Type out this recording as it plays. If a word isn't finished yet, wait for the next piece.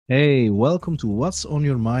Hey, welcome to What's on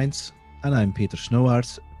Your Mind, and I'm Peter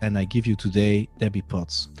Snowart, and I give you today Debbie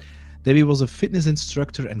Potts. Debbie was a fitness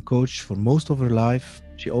instructor and coach for most of her life.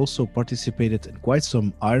 She also participated in quite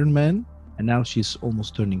some Ironman, and now she's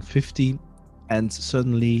almost turning 50. And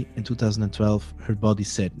suddenly, in 2012, her body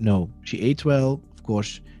said no. She ate well, of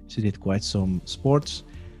course, she did quite some sports,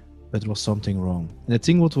 but there was something wrong. And the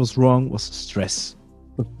thing what was wrong was stress,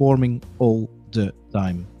 performing all the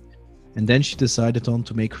time. And then she decided on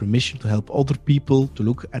to make her mission to help other people to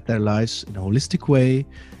look at their lives in a holistic way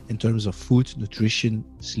in terms of food, nutrition,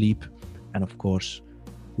 sleep, and of course,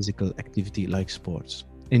 physical activity like sports.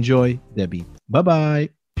 Enjoy, Debbie. Bye-bye.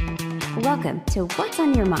 Welcome to What's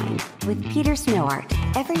on Your Mind with Peter Snowart.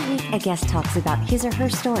 Every week, a guest talks about his or her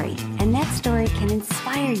story, and that story can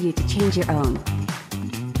inspire you to change your own.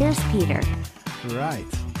 Here's Peter. Right.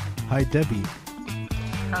 Hi, Debbie.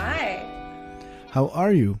 Hi. How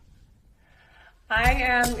are you? I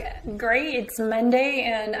am great. It's Monday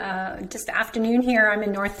and just afternoon here. I'm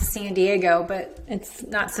in North San Diego, but it's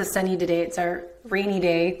not so sunny today. It's our rainy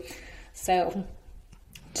day. So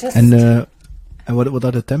just... And what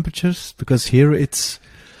are the temperatures? Because here it's,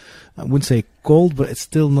 I wouldn't say cold, but it's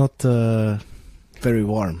still not very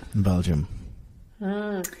warm in Belgium.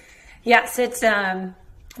 Yes, it's well,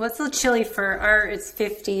 it's a little chilly it's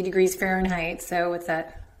 50 degrees Fahrenheit. So what's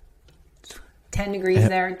that? 10 degrees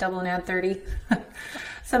there, doubling out 30,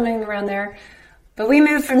 something around there. But we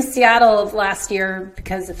moved from Seattle last year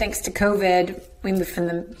because thanks to COVID, we moved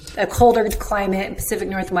from a colder climate in Pacific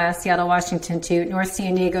Northwest, Seattle, Washington, to North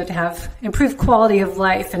San Diego to have improved quality of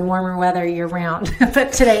life and warmer weather year round.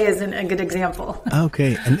 But today isn't a good example.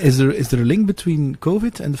 Okay. And is there a link between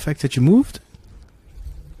COVID and the fact that you moved?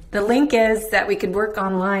 The link is that we could work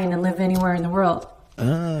online and live anywhere in the world.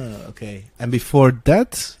 Ah, okay. And before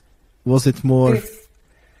that, was it more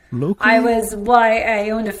local? I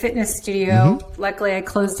owned a fitness studio. Mm-hmm. Luckily, I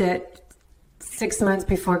closed it 6 months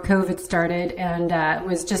before COVID started and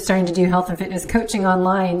was just starting to do health and fitness coaching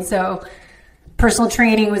online. So personal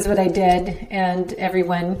training was what I did. And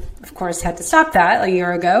everyone, of course, had to stop that a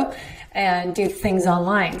year ago and do things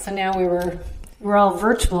online. So now we're all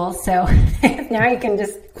virtual. So now you can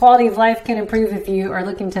quality of life can improve if you are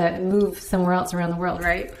looking to move somewhere else around the world,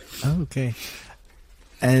 right? Okay.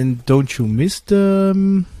 And don't you miss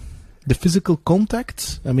the physical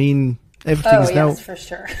contact? I mean, everything is now... yes, for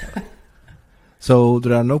sure. So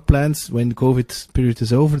there are no plans when the COVID period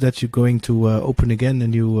is over that you're going to open again a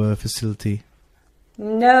new facility?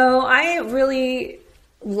 No, I really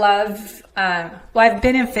love... I've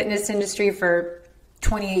been in fitness industry for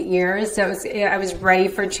 28 years, so I was ready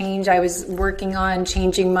for change. I was working on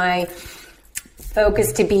changing my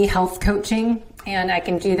focus to be health coaching. And I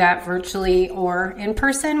can do that virtually or in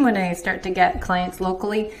person when I start to get clients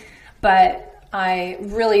locally. But my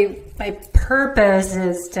purpose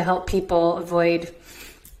is to help people avoid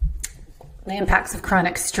the impacts of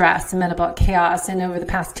chronic stress and metabolic chaos. And over the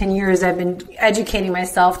past 10 years, I've been educating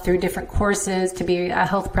myself through different courses to be a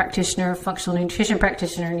health practitioner, functional nutrition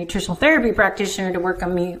practitioner, nutritional therapy practitioner, to work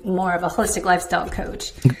on me more of a holistic lifestyle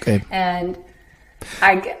coach. Okay. And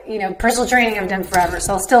personal training I've done forever,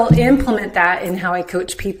 so I'll still implement that in how I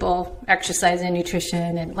coach people, exercise and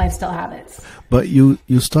nutrition and lifestyle habits. But you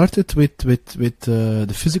started with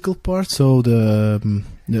the physical part, so the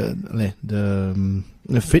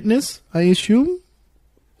fitness, I assume.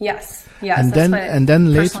 Yes, and that's then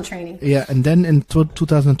personal later, training. Yeah, and then in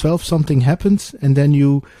 2012 something happened, and then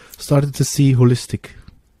you started to see holistic.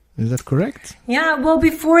 Is that correct? Yeah, well,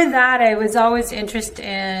 before that, I was always interested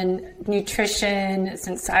in nutrition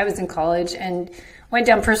since I was in college and went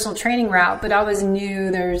down personal training route, but I always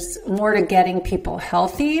knew there's more to getting people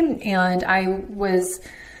healthy. And I was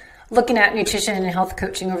looking at nutrition and health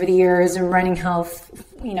coaching over the years and running health,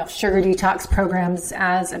 sugar detox programs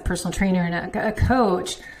as a personal trainer and a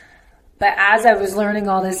coach. But as I was learning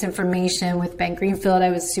all this information with Ben Greenfield,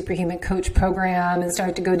 I was Superhuman Coach program and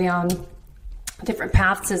started to go down different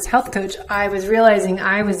paths as health coach, I was realizing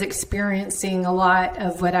I was experiencing a lot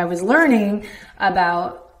of what I was learning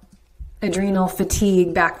about adrenal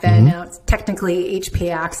fatigue back then. Now it's technically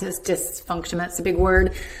HPA axis dysfunction. That's a big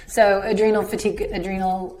word. So adrenal fatigue,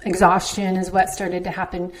 adrenal exhaustion is what started to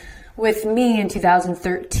happen with me in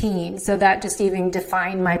 2013. So that just even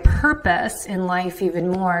defined my purpose in life even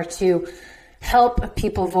more, to help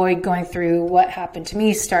people avoid going through what happened to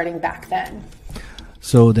me starting back then.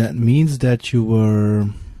 So that means that you were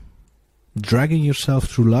dragging yourself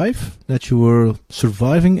through life, that you were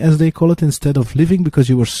surviving, as they call it, instead of living because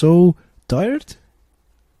you were so tired?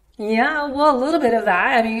 Yeah, well, a little bit of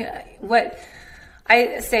that. I mean,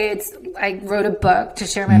 I say I wrote a book to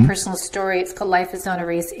share my personal story. It's called Life is Not a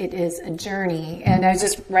Race, It is a Journey. And I was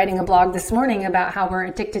just writing a blog this morning about how we're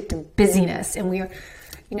addicted to busyness. And we're,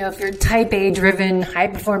 if you're a type A driven, high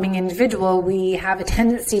performing individual, we have a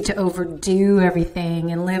tendency to overdo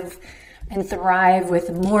everything and live and thrive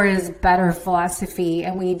with more is better philosophy.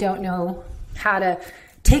 And we don't know how to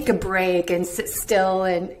take a break and sit still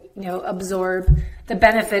and, absorb the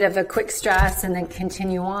benefit of a quick stress and then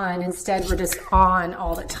continue on. Instead, we're just on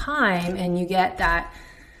all the time, and you get that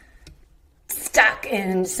stuck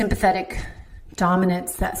in sympathetic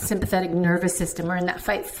dominance, that sympathetic nervous system, or in that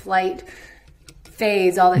fight flight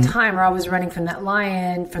phase all the time. We're always running from that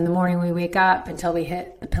lion from the morning we wake up until we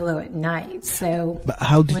hit the pillow at night. So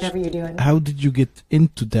whatever you're doing. How did you get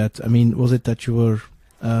into that? I mean, was it that you were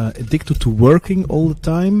addicted to working all the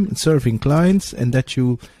time and serving clients, and that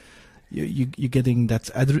you're getting that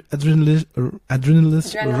adrenaline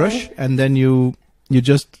rush, and then you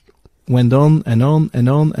just went on and on and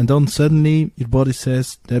on, and then suddenly your body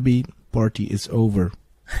says, Debbie, party is over?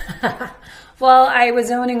 Well, I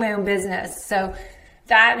was owning my own business, so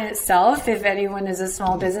that in itself, if anyone is a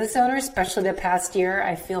small business owner, especially the past year,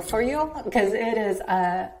 I feel for you, because it is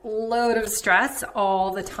a load of stress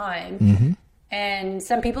all the time. And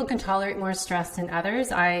some people can tolerate more stress than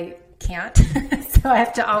others. I can't. So I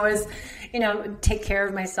have to always, take care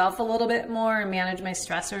of myself a little bit more and manage my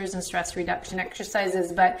stressors and stress reduction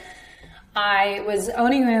exercises. But I was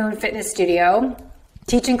owning my own fitness studio,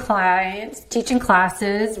 teaching clients, teaching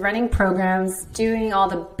classes, running programs, doing all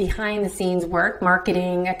the behind the scenes work,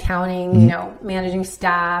 marketing, accounting, managing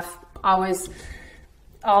staff, always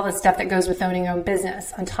all the stuff that goes with owning your own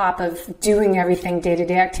business on top of doing everything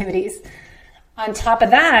day-to-day activities. On top of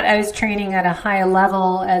that, I was training at a high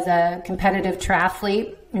level as a competitive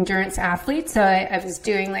triathlete, endurance athlete. So I was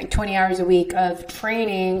doing like 20 hours a week of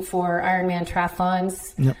training for Ironman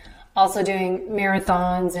triathlons, also doing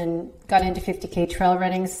marathons, and got into 50K trail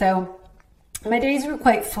running. So my days were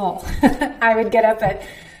quite full. I would get up at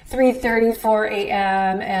 3:30, 4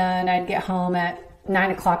 a.m. and I'd get home at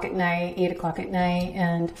 9 o'clock at night, 8 o'clock at night,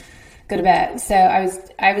 and go to bed. So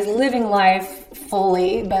I was living life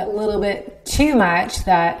fully, but a little bit too much,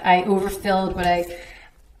 that I overfilled what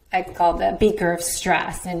I call the beaker of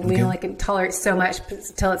stress, and we only can tolerate so much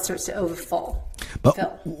until it starts to overfill. But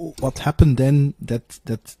what happened then that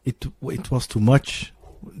it was too much?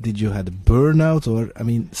 Did you had a burnout, or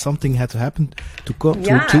something had to happen to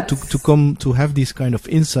come to have these kind of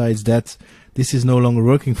insights that this is no longer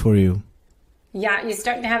working for you? Yeah, you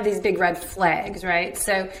start to have these big red flags, right?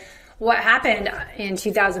 So what happened in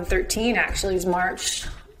 2013 actually was March,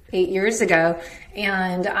 8 years ago,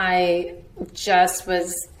 and I just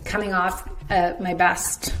was coming off my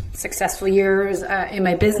best successful years in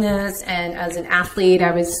my business, and as an athlete,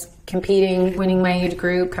 I was competing, winning my age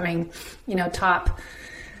group, coming, top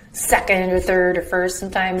second or third or first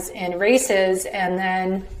sometimes in races, and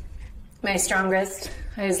then my strongest,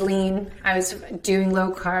 I was lean, I was doing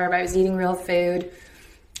low carb, I was eating real food,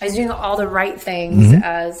 I was doing all the right things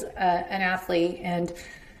as an athlete, and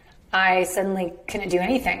I suddenly couldn't do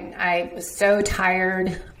anything. I was so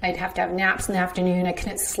tired. I'd have to have naps in the afternoon. I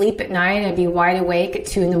couldn't sleep at night. I'd be wide awake at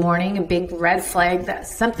 2 a.m, a big red flag that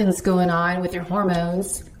something's going on with your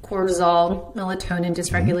hormones, cortisol, melatonin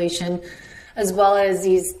dysregulation, as well as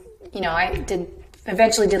these, I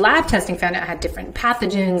eventually did lab testing, found out I had different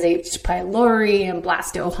pathogens, H. pylori and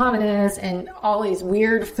blastohominus, and all these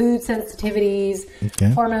weird food sensitivities.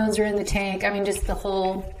 Hormones are in the tank. Just the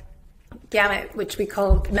whole gamut, which we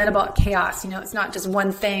call metabolic chaos. It's not just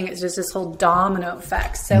one thing, it's just this whole domino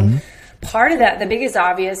effect. So part of that, the biggest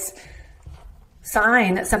obvious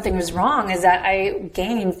sign that something was wrong, is that I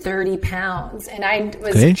gained 30 pounds, and I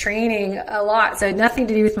was training a lot. So it had nothing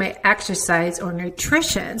to do with my exercise or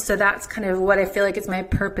nutrition. So that's kind of what I feel like is my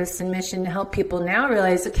purpose and mission, to help people now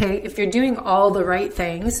realize, okay, if you're doing all the right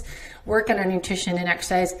things, working on nutrition and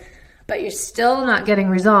exercise, but you're still not getting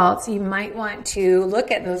results, you might want to look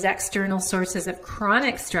at those external sources of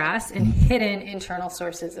chronic stress and hidden internal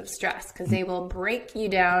sources of stress, because they will break you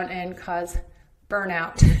down and cause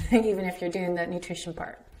burnout, even if you're doing the nutrition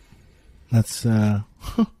part. That's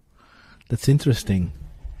interesting.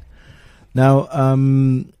 Now,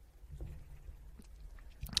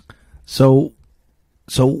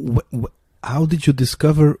 how did you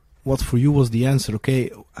discover what for you was the answer?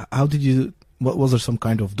 Okay, how did you? What was there, some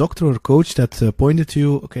kind of doctor or coach that pointed to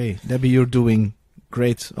you? Okay, Debbie, you're doing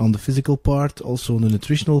great on the physical part, also on the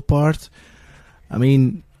nutritional part.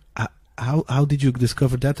 How did you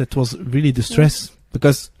discover that? That was really the stress,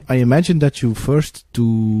 because I imagine that you first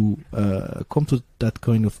to come to that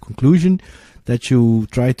kind of conclusion, that you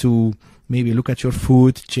try to maybe look at your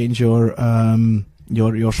food, change your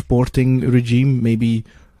sporting regime, maybe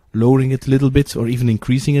lowering it a little bit or even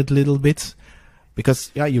increasing it a little bit,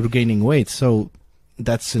 because you're gaining weight. So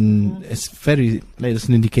that's it's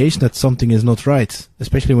an indication that something is not right,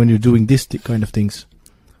 especially when you're doing this kind of things.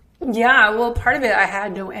 Yeah, well, part of it, I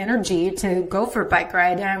had no energy to go for a bike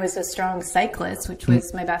ride, and I was a strong cyclist, which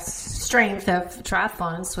was my best strength of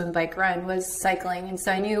triathlon, swim, bike, run, was cycling. And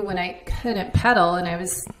so I knew when I couldn't pedal and I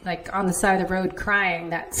was like on the side of the road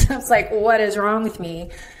crying, that sounds like, what is wrong with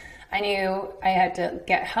me? I knew I had to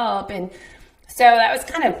get help. And so that was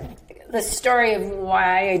kind of the story of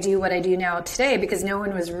why I do what I do now today, because no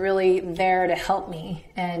one was really there to help me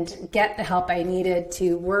and get the help I needed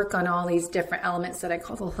to work on all these different elements that I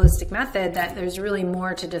call the holistic method, that there's really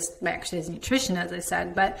more to just my exercise and nutrition, as I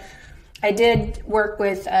said. But I did work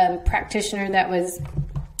with a practitioner that was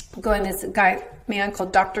going, this man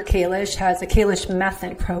called Dr. Kalish has a Kalish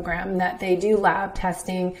method program that they do lab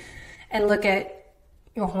testing and look at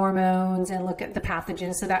your hormones and look at the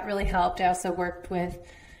pathogens. So that really helped. I also worked with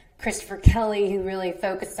Christopher Kelly, who really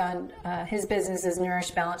focused on his business is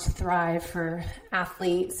Nourish, Balance, Thrive for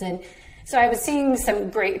athletes. And so I was seeing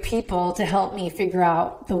some great people to help me figure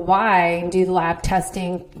out the why and do the lab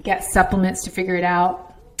testing, get supplements to figure it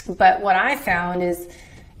out. But what I found is,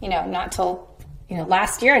 not till,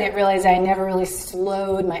 last year, I didn't realize I never really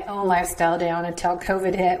slowed my own lifestyle down until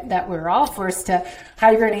COVID hit, that we were all forced to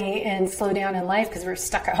hibernate and slow down in life because we're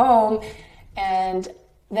stuck at home. And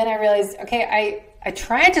then I realized, okay, I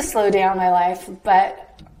tried to slow down my life,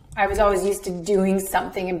 but I was always used to doing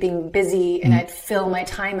something and being busy, and I'd fill my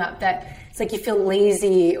time up. That it's like you feel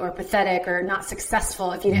lazy or pathetic or not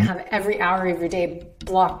successful if you didn't have every hour of your day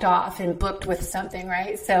blocked off and booked with something,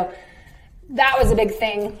 right? So that was a big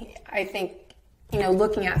thing. I think,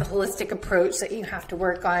 looking at the holistic approach that you have to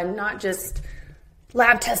work on, not just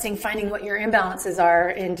lab testing, finding what your imbalances are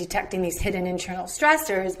and detecting these hidden internal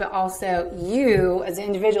stressors, but also you as an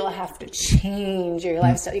individual have to change your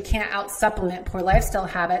lifestyle. You can't out supplement poor lifestyle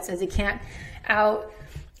habits as you can't out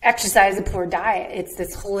exercise a poor diet. It's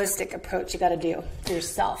this holistic approach you got to do for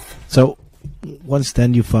yourself. So once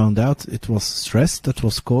then you found out it was stress that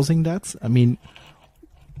was causing that, I mean,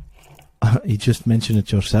 you just mentioned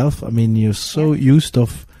it yourself. I mean, you're so used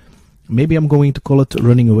of, maybe I'm going to call it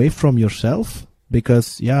running away from yourself.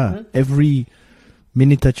 Because, every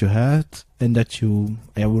minute that you had and that you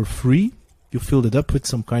were free, you filled it up with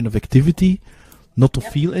some kind of activity, not to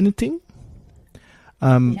feel anything.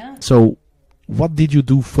 So what did you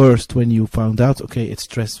do first when you found out, okay, it's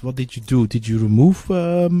stress? What did you do? Did you remove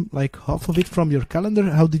like half of it from your calendar?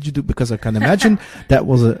 How did you do? Because I can imagine that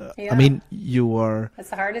was I mean, you are... That's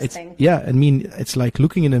the hardest thing. Yeah, I mean, it's like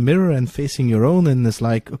looking in a mirror and facing your own, and it's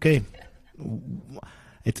like, okay...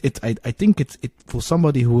 I think it's for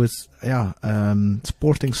somebody who is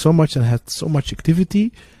sporting so much and had so much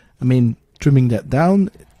activity. I mean, trimming that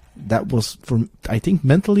down, that was I think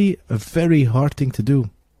mentally a very hard thing to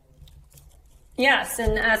do. Yes,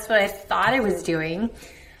 and that's what I thought I was doing,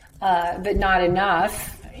 but not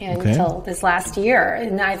enough until this last year.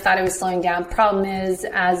 And I thought I was slowing down. Problem is,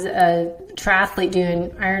 as a triathlete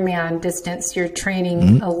doing Ironman distance, you're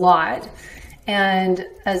training a lot. And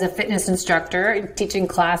as a fitness instructor, teaching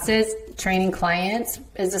classes, training clients,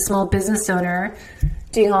 as a small business owner,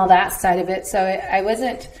 doing all that side of it. So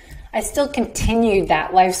I still continued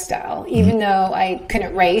that lifestyle, even though I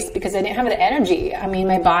couldn't race because I didn't have the energy. I mean,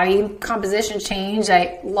 my body composition changed.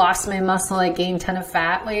 I lost my muscle. I gained a ton of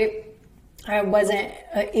fat. I wasn't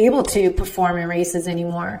able to perform in races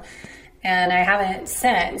anymore. And I haven't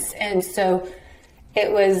since. And so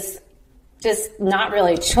it was just not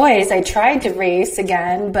really a choice. I tried to race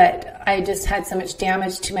again, but I just had so much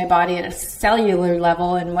damage to my body at a cellular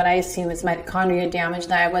level and what I assume is mitochondria damage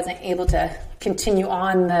that I wasn't able to continue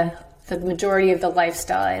on the majority of the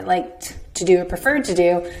lifestyle I liked to do or preferred to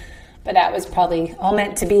do. But that was probably all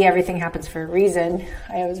meant to be. Everything happens for a reason.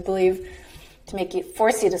 I always believe to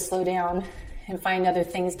force you to slow down and find other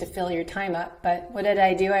things to fill your time up. But what did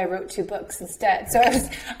I do? I wrote 2 books instead. So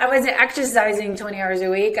I wasn't exercising 20 hours a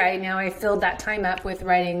week. I filled that time up with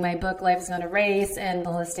writing my book, Life is Not a Race, and the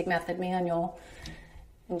Holistic Method Manual,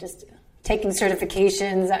 and just taking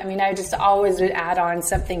certifications. I mean, I just always would add on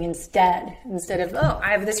something instead of,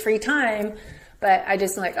 I have this free time. But I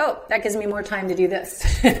just like, that gives me more time to do this.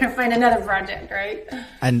 Find another project, right?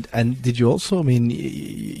 And did you also, I mean,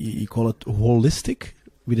 you call it holistic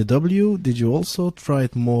with a W. Did you also try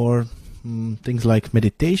it more things like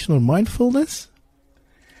meditation or mindfulness?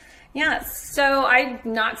 Yeah, so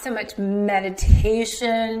not so much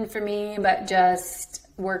meditation for me, but just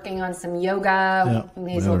working on some yoga,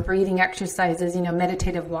 these little breathing exercises,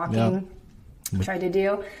 meditative walking. try to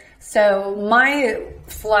do. So my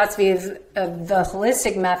philosophy of the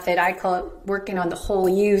holistic method, I call it working on the whole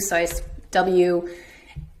you. So I WHOLE,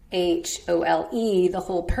 the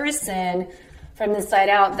whole person, from the inside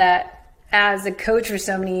out. That as a coach for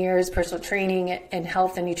so many years, personal training and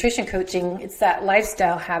health and nutrition coaching, it's that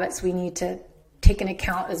lifestyle habits we need to take into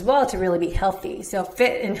account as well to really be healthy. So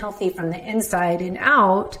fit and healthy from the inside and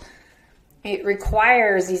out. It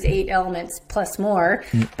requires these 8 elements plus more,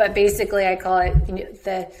 but basically I call it,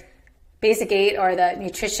 the basic 8 are the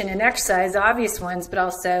nutrition and exercise, the obvious ones, but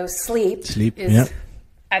also sleep is,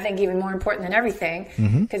 I think, even more important than everything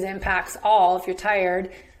because it impacts all. If you're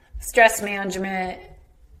tired, stress management,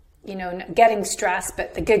 getting stress,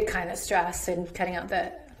 but the good kind of stress and cutting out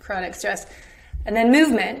the chronic stress. And then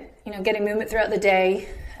movement, getting movement throughout the day.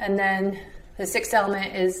 And then the 6th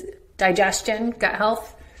element is digestion, gut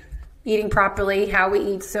health, eating properly, how we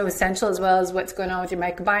eat so essential, as well as what's going on with your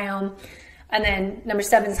microbiome. And then number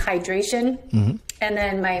 7 is hydration. And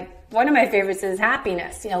then one of my favorites is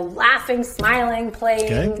happiness, laughing, smiling,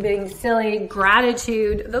 playing, being silly,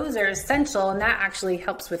 gratitude. Those are essential. And that actually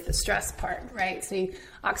helps with the stress part, right? So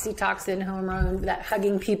oxytocin hormone, that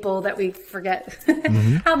hugging people that we forget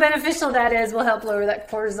how beneficial that is, will help lower that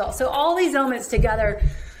cortisol. So all these elements together,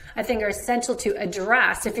 I think, are essential to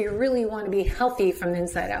address if you really want to be healthy from the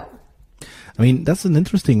inside out. I mean, that's an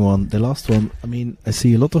interesting one. The last one, I mean, I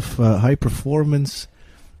see a lot of high performance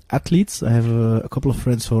athletes. I have a couple of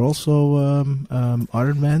friends who are also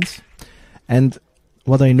Ironmans. And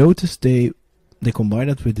what I noticed, they combine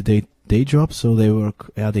it with the day job. So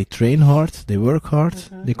they train hard, they work hard.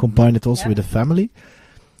 They combine it also with the family.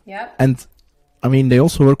 And I mean, they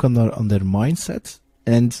also work on their mindset.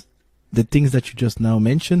 And the things that you just now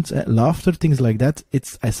mentioned, laughter, things like that,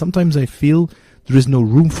 sometimes I feel there is no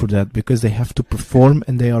room for that because they have to perform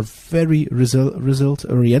and they are very result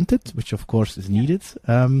oriented, which of course is needed.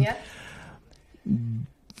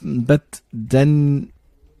 But then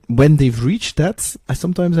when they've reached that, I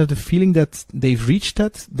sometimes have the feeling that they've reached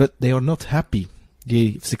that, but they are not happy.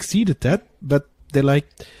 They've succeeded that, but they're like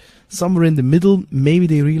somewhere in the middle. Maybe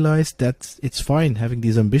they realize that it's fine having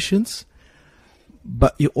these ambitions,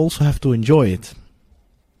 but you also have to enjoy it.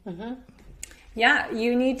 Yeah,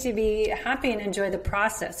 you need to be happy and enjoy the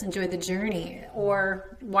process, enjoy the journey,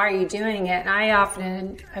 or why are you doing it?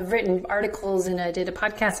 And I've written articles and I did a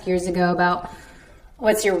podcast years ago about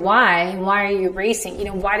what's your why? Why are you racing?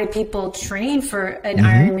 Why do people train for an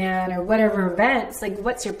Ironman or whatever events? Like,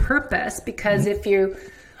 what's your purpose? Because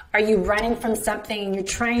are you running from something and you're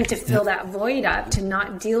trying to fill that void up to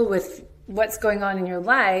not deal with what's going on in your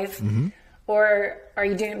life? Or are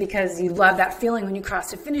you doing it because you love that feeling when you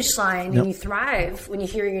cross the finish line and you thrive when you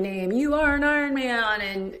hear your name, you are an Ironman,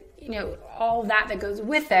 and all that goes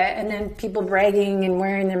with it. And then people bragging and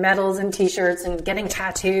wearing their medals and t-shirts and getting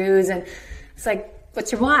tattoos. And it's like,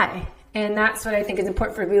 what's your why? And that's what I think is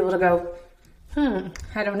important for people to go,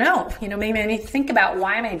 I don't know. Maybe I need to think about,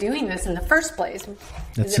 why am I doing this in the first place?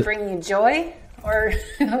 Is it bringing you joy, or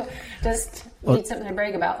just need something to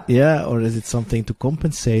brag about? Yeah, or is it something to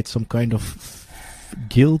compensate, some kind of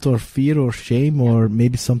guilt or fear or shame, or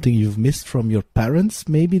maybe something you've missed from your parents,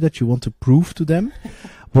 maybe that you want to prove to them?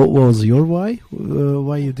 What was your why?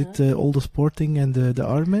 Why you did all the sporting and the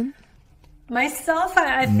Ironman? Myself,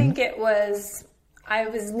 I think it was, I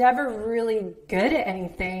was never really good at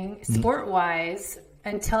anything sport-wise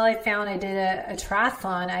until I found I did a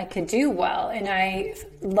triathlon I could do well. And I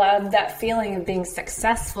loved that feeling of being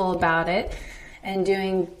successful about it and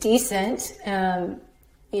doing decent.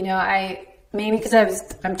 Maybe because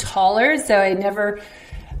I'm taller, so I never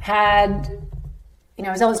had, I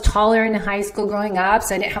was always taller in high school growing up,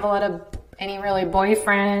 so I didn't have a lot of any really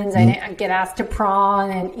boyfriends. I didn't get asked to prom,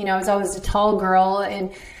 and I was always a tall girl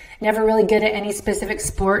and never really good at any specific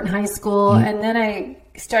sport in high school. And then I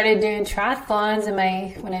started doing triathlons, and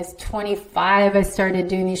when I was 25, I started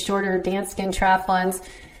doing these shorter dance skin triathlons,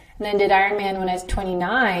 and then did Ironman when I was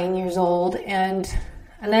 29 years old, and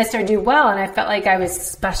then I started to do well, and I felt like I was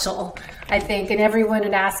special, I think. And everyone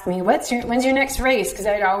would ask me, when's your next race? Because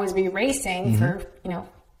I'd always be racing for,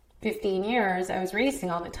 15 years. I was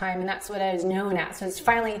racing all the time, and that's what I was known as. So it's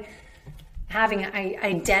finally having an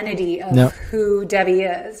identity of who Debbie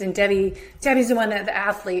is. And Debbie's the one that the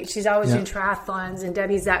athlete. She's always doing triathlons, and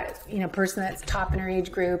Debbie's that, person that's top in her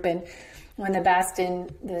age group and one of the best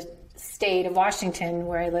in the state of Washington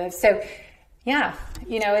where I live. So,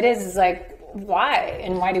 it is like, why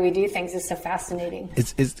and why do we do things is so fascinating.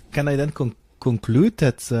 Can I then conclude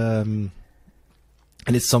that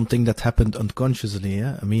and it's something that happened unconsciously?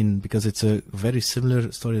 I mean, because it's a very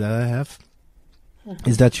similar story that I have,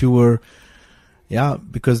 is that you yeah,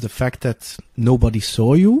 because the fact that nobody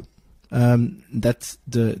saw you, that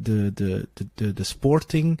the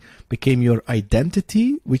sporting became your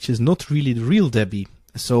identity, which is not really the real Debbie.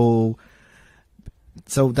 So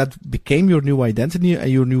that became your new identity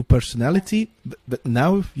and your new personality. But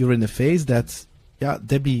now you're in a phase that, yeah,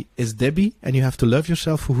 Debbie is Debbie, and you have to love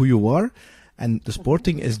yourself for who you are. And the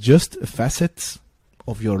sporting is just a facet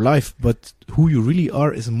of your life. But who you really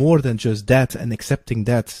are is more than just that, and accepting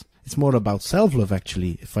that. It's more about self-love,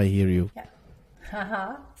 actually, if I hear you.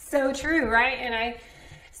 Yeah. So true, right? And I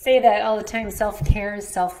say that all the time, self-care is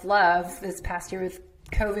self-love. This past year with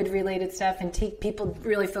COVID-related stuff and people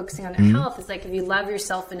really focusing on their health, it's like, if you love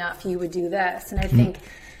yourself enough, you would do this. And I think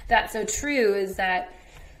that's so true, is that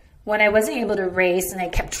when I wasn't able to race and I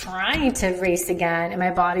kept trying to race again, and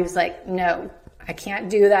my body was like, no, I can't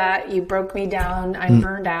do that. You broke me down. I'm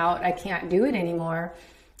burned out. I can't do it anymore.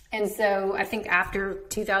 And so I think after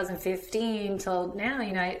 2015 till now,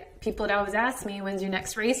 you know, people would always ask me, when's your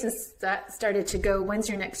next race? And that started to go, when's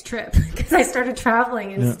your next trip? Because I started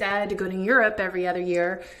traveling instead to go to Europe every other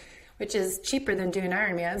year, which is cheaper than doing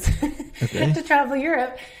Ironmans to travel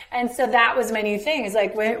Europe. And so that was my new thing. It's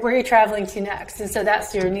like, where are you traveling to next? And so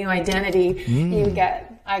that's your new identity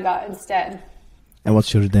I got instead. And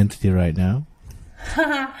what's your identity right now?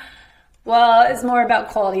 Well, it's more about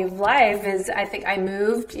quality of life. I think I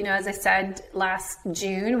moved, you know, as I said, last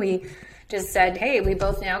June, we just said, hey, we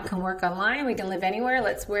both now can work online. We can live anywhere.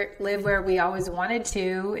 Let's live where we always wanted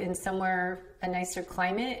to, in somewhere, a nicer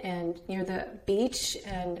climate and near the beach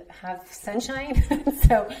and have sunshine.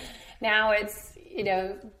 So now it's, you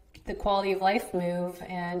know, the quality of life move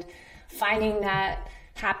and finding that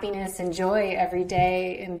happiness and joy every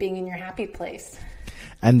day and being in your happy place.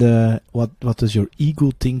 And what does your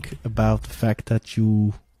ego think about the fact that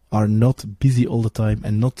you are not busy all the time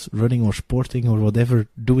and not running or sporting or whatever,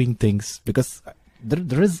 doing things? Because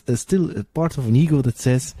there is still a part of an ego that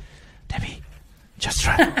says, Debbie, just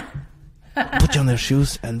run. Put on your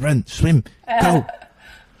shoes and run, swim, go.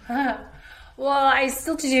 Well, I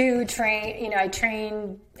still do train, you know, I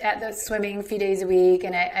train at the swimming a few days a week,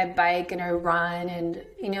 and I bike and I run, and,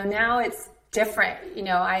 you know, now it's different. You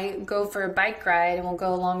know, I go for a bike ride and we'll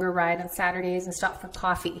go a longer ride on Saturdays and stop for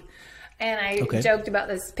coffee. And I joked about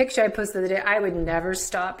this picture I posted the other day. I would never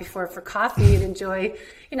stop before for coffee and enjoy,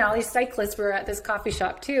 you know, all these cyclists were at this coffee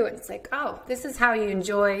shop too. And it's like, oh, this is how you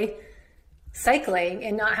enjoy cycling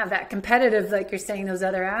and not have that competitive, like you're saying, those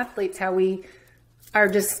other athletes, how we are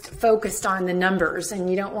just focused on the numbers, and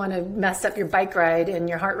you don't want to mess up your bike ride and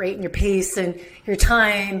your heart rate and your pace and your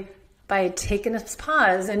time by taking a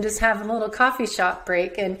pause and just having a little coffee shop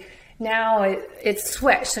break. And now it's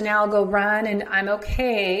switched. So now I'll go run and I'm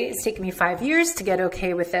okay. It's taken me 5 years to get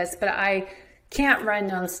okay with this, but I can't run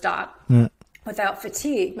nonstop without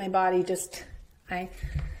fatigue. My body just, I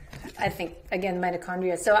think, again,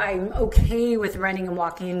 mitochondria. So I'm okay with running and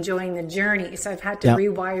walking, enjoying the journey. So I've had to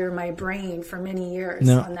rewire my brain for many years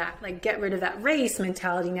on that, like get rid of that race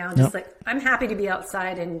mentality now. Just like, I'm happy to be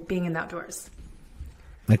outside and being in the outdoors.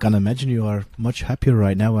 I can imagine you are much happier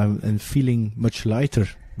right now and feeling much lighter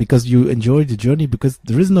because you enjoy the journey, because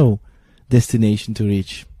there is no destination to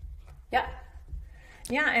reach.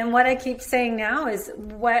 Yeah, and what I keep saying now is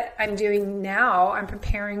what I'm doing now, I'm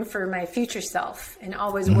preparing for my future self and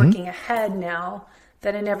always working ahead now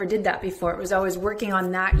that I never did that before. It was always working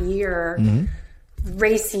on that year,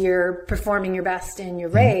 race year, performing your best in your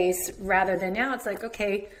race, rather than now it's like,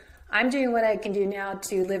 okay, I'm doing what I can do now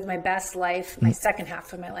to live my best life, my second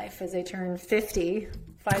half of my life, as I turn 50,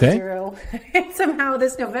 somehow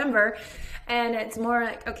this November. And it's more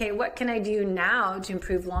like, okay, what can I do now to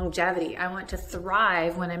improve longevity? I want to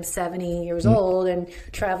thrive when I'm 70 years old and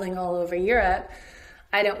traveling all over Europe.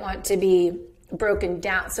 I don't want to be broken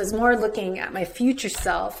down. So it's more looking at my future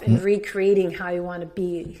self and recreating how you want to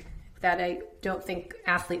be, that I don't think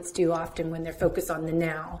athletes do often when they're focused on the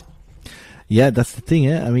now. Yeah, that's the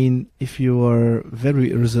thing. I mean, if you are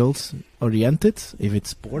very results oriented, if it's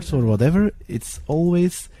sports or whatever, it's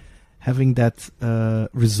always having that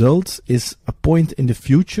result is a point in the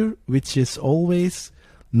future, which is always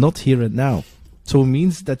not here and now. So it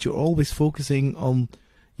means that you're always focusing on,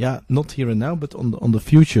 not here and now, but on the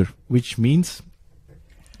future, which means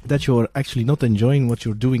that you're actually not enjoying what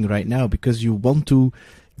you're doing right now because you want to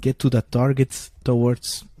get to that target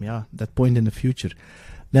towards, that point in the future.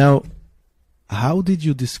 Now, how did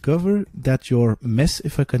you discover that your mess,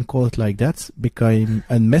 if I can call it like that, became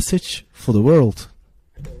a message for the world?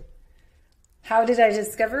 How did I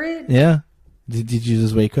discover it? Yeah. Did you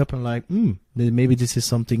just wake up and like, maybe this is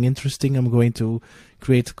something interesting. I'm going to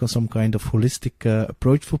create some kind of holistic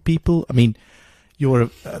approach for people. I mean, you are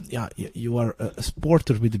you are a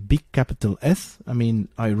sporter with a big capital S. I mean,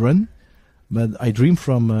 I run, but I dream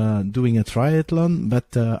from doing a triathlon.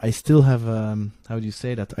 But I still have how do you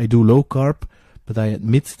say that? I do low carb, but I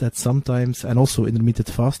admit that sometimes, and also intermittent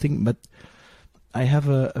fasting. But I have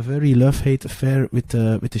a very love-hate affair with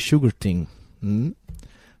the sugar thing. Mm?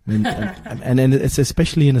 And it's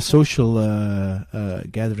especially in a social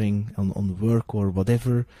gathering on work or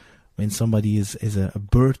whatever, when somebody is a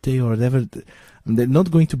birthday or whatever, they're not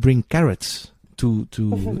going to bring carrots to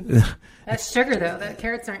That's sugar though. The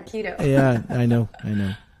carrots aren't keto. Yeah, I know.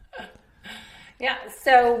 Yeah.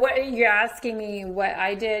 So what you're asking me what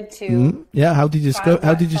I did to yeah, how did you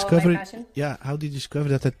discover it? Yeah, how did you discover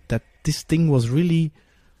that this thing was really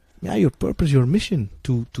your purpose, your mission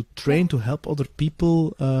to train, to help other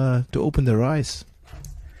people to open their eyes?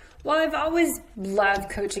 Well, I've always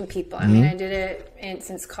loved coaching people. I mean, I did it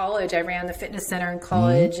since college. I ran the fitness center in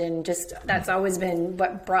college, and just that's always been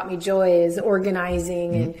what brought me joy, is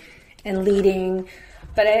organizing and leading.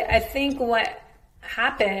 But I think what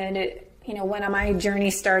happened, when my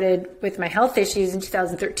journey started with my health issues in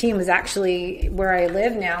 2013 was actually where I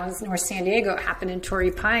live now, is North San Diego. It happened in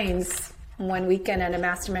Torrey Pines one weekend at a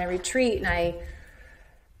mastermind retreat, and I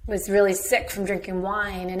was really sick from drinking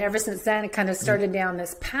wine. And ever since then, it kind of started down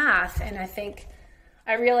this path. And I think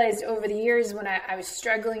I realized over the years when I was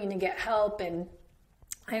struggling to get help, and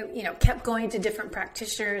I, kept going to different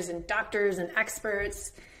practitioners and doctors and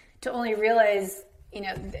experts, to only realize,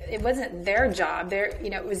 it wasn't their job.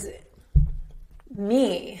 It was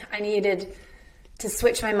me. I needed to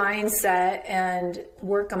switch my mindset and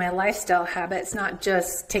work on my lifestyle habits, not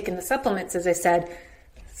just taking the supplements, as I said.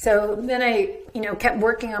 So then I, kept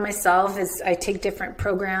working on myself as I take different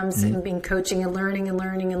programs and been coaching and learning.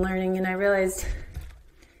 And I realized,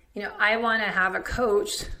 I want to have a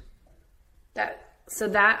coach that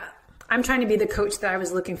I'm trying to be the coach that I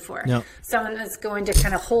was looking for. Yep. Someone that's going to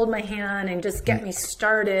kind of hold my hand and just get me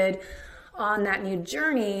started on that new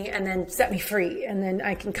journey, and then set me free. And then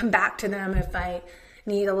I can come back to them if I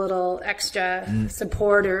need a little extra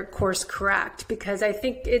support or course correct, because I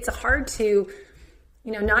think it's hard to,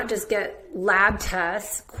 not just get lab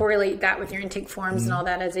tests, correlate that with your intake forms and all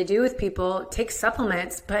that, as I do with people, take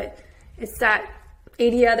supplements, but it's that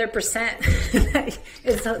 80 other percent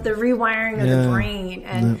it's the rewiring of the brain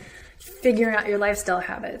and figuring out your lifestyle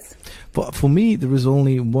habits. But for me, there is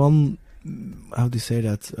only one, how do you say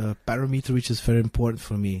that, parameter which is very important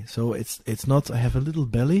for me. So it's not I have a little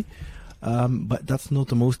belly, but that's not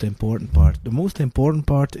the most important part. The most important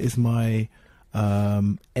part is my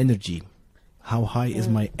energy. How high is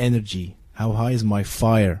my energy? How high is my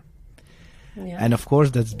fire? Yeah. And of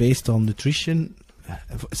course, that's based on nutrition.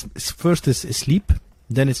 First is sleep,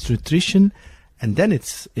 then it's nutrition, and then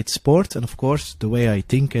it's sport, and of course the way I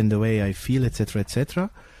think and the way I feel, etc.,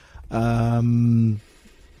 etc.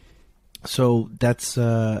 So that's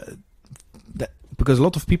that, because a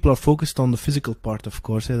lot of people are focused on the physical part, of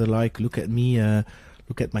course. They're like, look at me,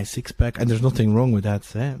 look at my six pack, and there's nothing wrong with that,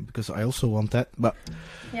 because I also want that. But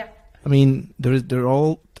yeah, I mean, there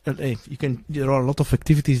are a lot of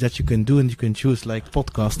activities that you can do, and you can choose, like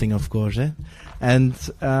podcasting, of course, and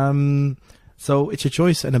so it's a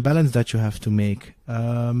choice and a balance that you have to make.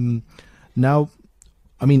 Now,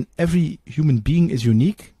 I mean, every human being is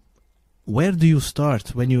unique. Where do you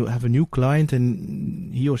start when you have a new client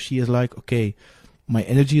and he or she is like, okay, my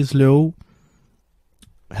energy is low,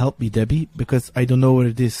 help me, Debbie, because I don't know where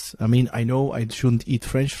it is. I mean, I know I shouldn't eat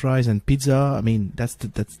French fries and pizza. I mean, that's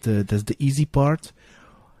the easy part.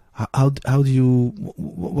 How do you,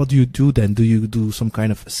 what do you do then? Do you do some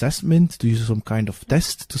kind of assessment? Do you do some kind of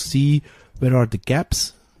test to see where are the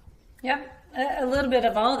gaps? Yeah, a little bit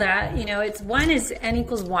of all that. It's one is N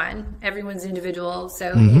equals 1. Everyone's individual.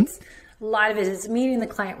 So it's a lot of it is meeting the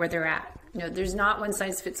client where they're at. There's not one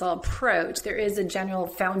size fits all approach. There is a general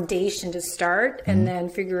foundation to start and then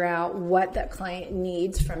figure out what that client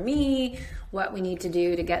needs from me, what we need to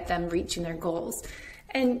do to get them reaching their goals.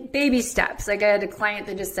 And baby steps. Like I had a client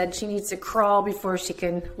that just said she needs to crawl before she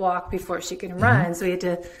can walk, before she can run. So we had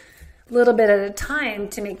to, a little bit at a time,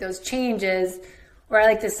 to make those changes. Or I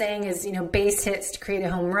like the saying is, base hits to create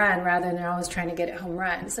a home run rather than always trying to get a home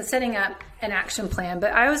run. So setting up an action plan.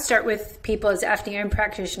 But I always start with people as FDN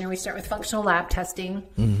practitioner. We start with functional lab testing.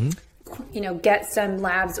 Get some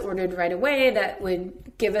labs ordered right away that would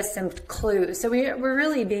give us some clues. So we're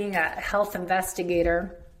really being a health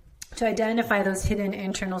investigator to identify those hidden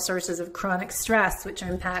internal sources of chronic stress, which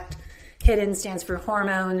impact, hidden stands for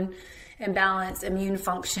hormone imbalance, immune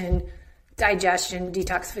function, digestion,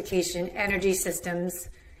 detoxification, energy systems,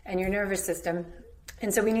 and your nervous system.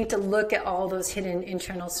 And so we need to look at all those hidden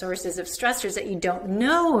internal sources of stressors that you don't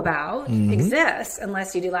know about exist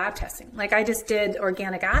unless you do lab testing. Like I just did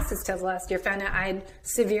organic acids test last year, found out I had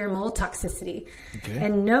severe mold toxicity. Okay.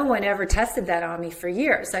 And no one ever tested that on me for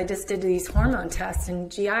years. I just did these hormone tests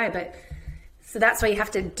and GI, but so that's why you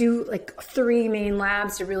have to do like 3 main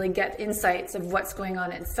labs to really get insights of what's going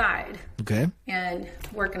on inside. Okay. And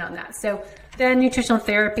working on that. So then nutritional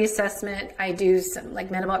therapy assessment, I do some like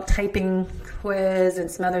metabolic typing quiz and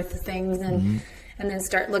some other things, and then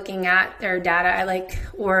start looking at their data. I like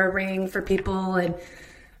Oura Ring for people, and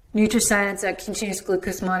NutriSense, a continuous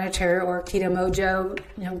glucose monitor, or Keto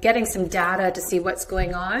Mojo, getting some data to see what's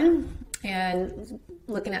going on and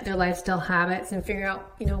looking at their lifestyle habits and figuring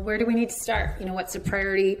out, where do we need to start? What's the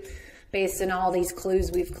priority based on all these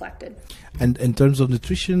clues we've collected. And in terms of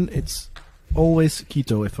nutrition, it's always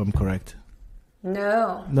keto, if I'm correct.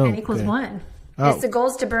 No, N equals 1. Oh. It's the goal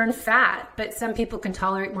is to burn fat, but some people can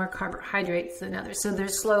tolerate more carbohydrates than others. So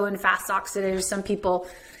there's slow and fast oxidators. Some people,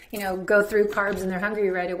 go through carbs and they're hungry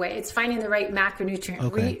right away. It's finding the right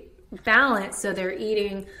macronutrient balance. So they're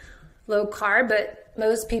eating low carb, but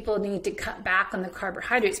most people need to cut back on the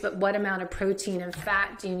carbohydrates. But what amount of protein and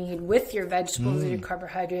fat do you need with your vegetables or your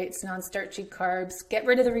carbohydrates, non-starchy carbs? Get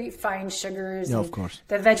rid of the refined sugars. Yeah, and of course.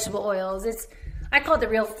 The vegetable oils. I call it the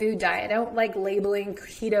real food diet. I don't like labeling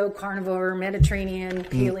keto, carnivore, Mediterranean,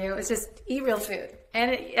 paleo. It's just eat real food.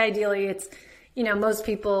 And ideally it's, most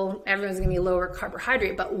people, everyone's going to be lower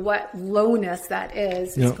carbohydrate, but what lowness that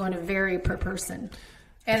is going to vary per person.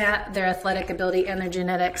 And at their athletic ability and their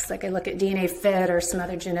genetics. Like I look at DNA Fit or some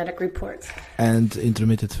other genetic reports. And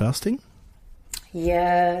intermittent fasting?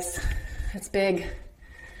 Yes, that's big.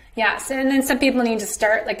 Yeah, so and then some people need to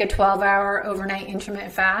start like a 12-hour overnight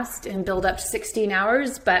intermittent fast and build up to 16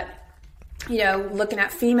 hours. But, looking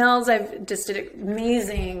at females, I've just did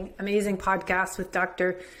an amazing podcast with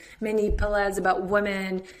Dr. Mindy Pelez about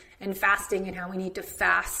women and fasting and how we need to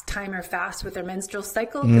timer fast with our menstrual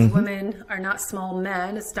cycle, because women are not small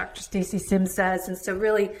men, as Dr. Stacy Sims says. And so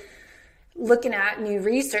really looking at new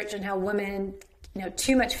research on how women,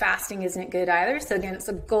 too much fasting isn't good either. So again, it's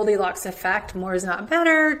a Goldilocks effect. More is not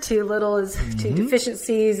better. Too little is too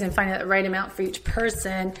deficiencies, and finding the right amount for each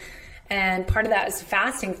person. And part of that is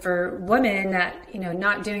fasting for women that,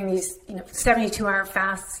 not doing these, 72-hour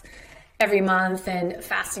fasts every month and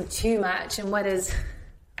fasting too much. And what is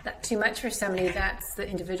that too much for somebody? That's the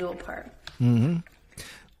individual part.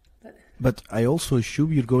 But I also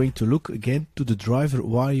assume you're going to look again to the driver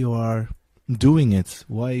why you are doing it,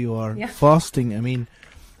 why you are fasting. I mean,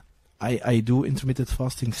 I do intermittent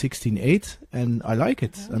fasting 16/8 and I like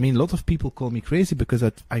it. I mean, a lot of people call me crazy because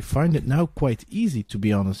I find it now quite easy, to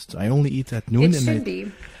be honest. I only eat at noon. It should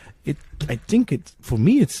be. I think for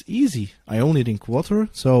me it's easy. I only drink water,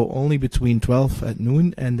 so only between 12 at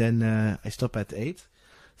noon, and then I stop at 8.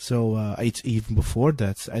 So I eat even before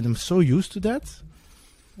that, and I'm so used to that.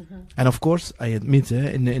 And of course, I admit,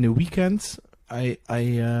 in the weekends, I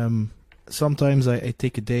sometimes I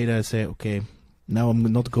take a day that I say, okay, now I'm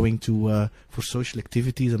not going to for social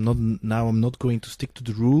activities. I'm not going to stick to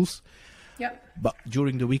the rules. Yep. But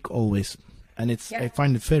during the week, always, and I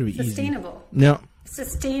find it very sustainable. Easy. Yeah.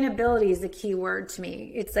 Sustainability is the key word to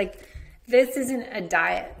me. It's like, this isn't a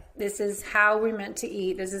diet. This is how we're meant to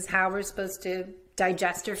eat. This is how we're supposed to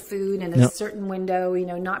digest your food in a certain window,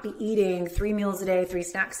 not be eating 3 meals a day, 3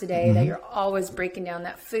 snacks a day, that you're always breaking down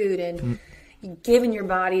that food and giving your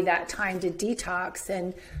body that time to detox.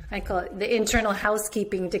 And I call it the internal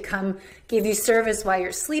housekeeping to come give you service while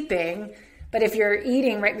you're sleeping. But if you're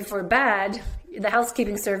eating right before bed, the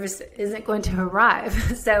housekeeping service isn't going to arrive.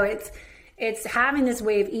 So it's having this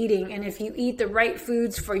way of eating. And if you eat the right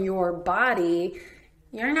foods for your body,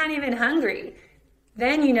 you're not even hungry.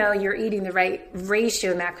 Then you're eating the right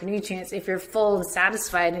ratio of macronutrients. If you're full and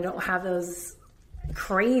satisfied and don't have those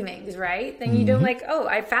cravings, right? Then you don't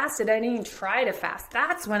I fasted. I didn't even try to fast.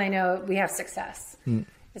 That's when I know we have success.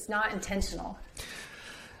 It's not intentional.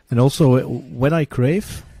 And also, when I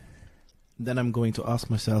crave, then I'm going to ask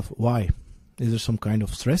myself, why? Is there some kind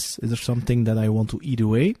of stress? Is there something that I want to eat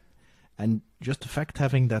away? And just the fact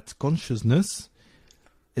having that consciousness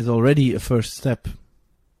is already a first step.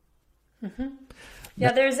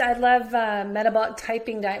 Yeah, I love metabolic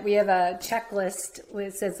typing diet. We have a checklist where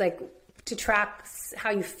it says to track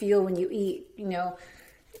how you feel when you eat.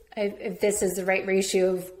 If this is the right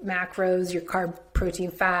ratio of macros, your carb,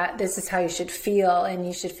 protein, fat, this is how you should feel. And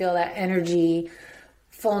you should feel that energy,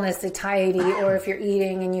 fullness, satiety. Or if you're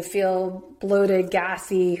eating and you feel bloated,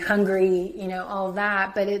 gassy, hungry, all of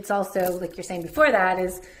that. But it's also, like you're saying before that,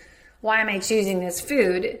 is why am I choosing this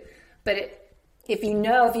food? But if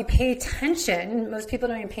you pay attention, most people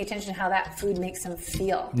don't even pay attention to how that food makes them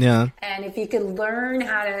feel. Yeah. And if you could learn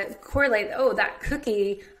how to correlate, oh, that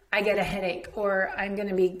cookie, I get a headache, or I'm going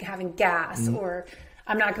to be having gas, or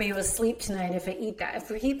I'm not going to be able to sleep tonight if I eat that.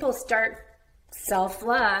 If people start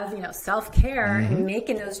self-love, self-care, and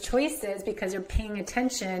making those choices because they're paying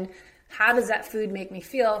attention, how does that food make me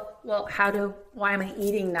feel? Well, why am I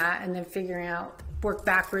eating that? And then figuring out, work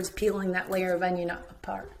backwards, peeling that layer of onion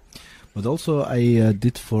apart. But also I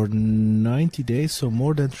did for 90 days, so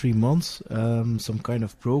more than 3 months, some kind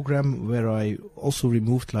of program where I also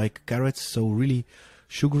removed like carrots, so really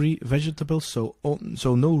sugary vegetables. So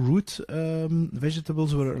no root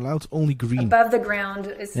vegetables were allowed, only green. Above the ground,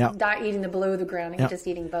 is not eating the below the ground, and just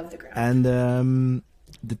eating above the ground. And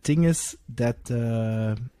the thing is that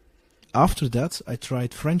after that, I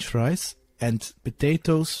tried French fries and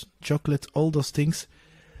potatoes, chocolate, all those things.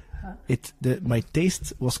 My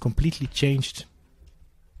taste was completely changed.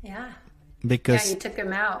 Yeah. Because you took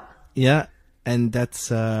them out. Yeah, and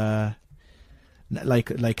that's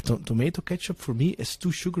like tomato ketchup for me is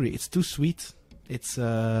too sugary. It's too sweet. It's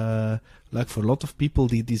like for a lot of people,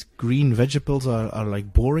 these green vegetables are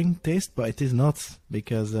like boring taste, but it is not,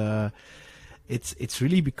 because it's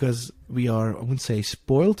really because we are, I wouldn't say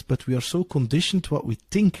spoiled, but we are so conditioned to what we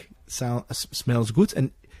think smells good,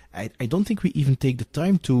 and I don't think we even take the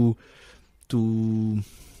time to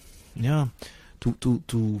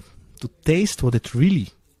taste what it really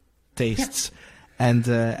tastes. And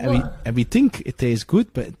we think it tastes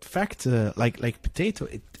good, but in fact, like potato,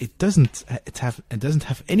 it doesn't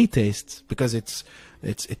have any taste, because it's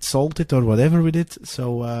salted or whatever with it.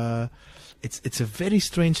 So it's a very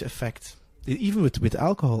strange effect. Even with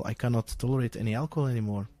alcohol, I cannot tolerate any alcohol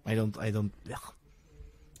anymore. I don't.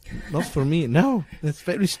 Not for me. No, that's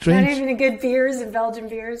very strange. Not even the good beers and Belgian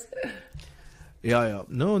beers. Yeah.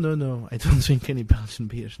 No. I don't drink any Belgian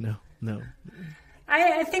beers. No.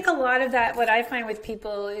 I think a lot of that, what I find with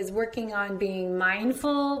people, is working on being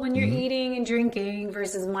mindful when you're eating and drinking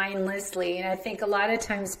versus mindlessly. And I think a lot of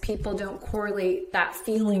times people don't correlate that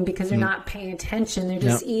feeling because they're not paying attention. They're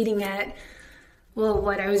just eating it. Well,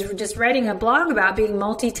 what I was just writing a blog about, being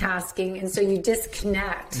multitasking. And so you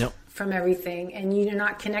disconnect from everything, and you're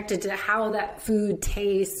not connected to how that food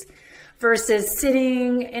tastes versus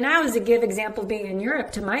sitting. And I always give example of being in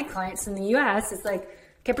Europe to my clients in the US. It's like,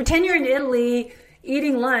 okay, pretend you're in Italy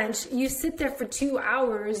eating lunch. You sit there for 2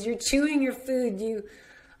 hours, you're chewing your food, you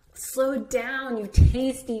slow down, you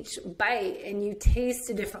taste each bite, and you taste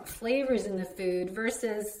the different flavors in the food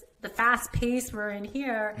versus the fast pace we're in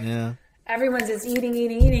here. Yeah. Everyone's just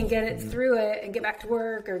eating, get it through it and get back to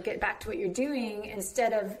work or get back to what you're doing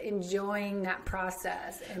instead of enjoying that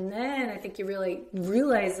process. And then I think you really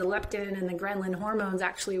realize the leptin and the ghrelin hormones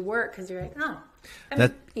actually work, because you're like,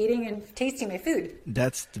 I'm eating and tasting my food.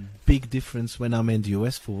 That's the big difference when I'm in the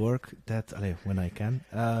US for work, when I can,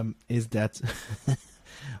 is that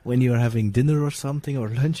when you're having dinner or something or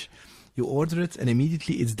lunch, you order it and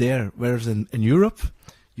immediately it's there. Whereas in Europe,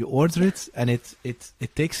 you order it and it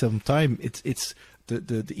takes some time. It's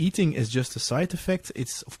the eating is just a side effect.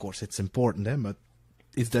 It's, of course, it's important, but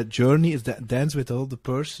it's that journey, it's that dance with all the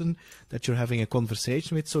person that you're having a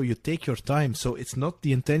conversation with. So you take your time. So it's not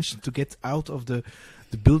the intention to get out of the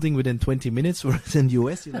building within 20 minutes, whereas in the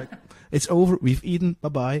US, you're like, it's over, we've eaten,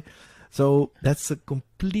 bye-bye. So that's a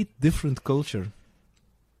complete different culture.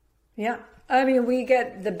 Yeah. I mean, we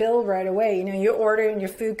get the bill right away. You order and your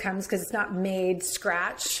food comes because it's not made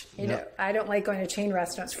scratch. You know, I don't like going to chain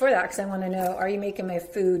restaurants for that, because I want to know, are you making my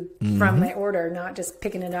food from my order, not just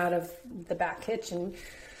picking it out of the back kitchen,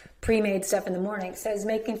 pre-made stuff in the morning. So it's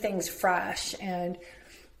making things fresh. And,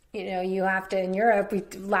 you have to, in Europe, we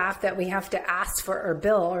laugh that we have to ask for our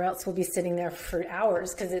bill, or else we'll be sitting there for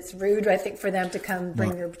hours, because it's rude, I think, for them to come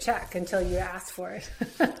bring your check until you ask for it.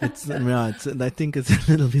 I think it's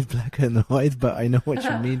a little bit black and white, but I know what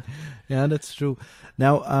you mean. Yeah, that's true.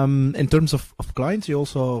 Now, in terms of clients, you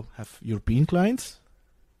also have European clients?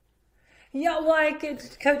 Yeah, well, I could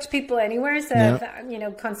coach people anywhere. So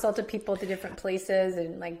I've, consulted people to different places,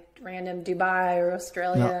 and like random Dubai or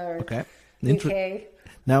Australia or UK.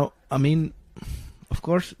 Now, I mean, of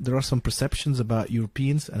course, there are some perceptions about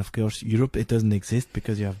Europeans, and of course, Europe, it doesn't exist,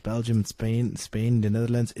 because you have Belgium, Spain, the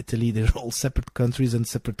Netherlands, Italy. They're all separate countries and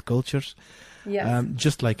separate cultures,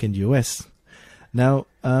 just like in the US. Now,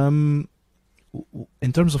 in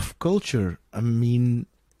terms of culture, I mean,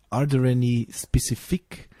 are there any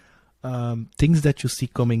specific things that you see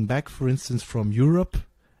coming back, for instance, from Europe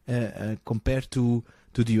compared to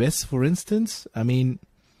the US, for instance? I mean,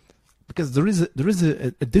 because there is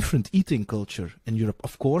a different eating culture in Europe.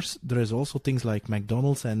 Of course, there is also things like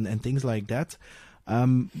McDonald's and things like that.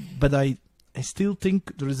 But I still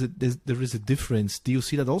think there is a difference. Do you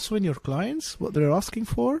see that also in your clients, what they're asking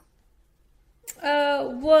for?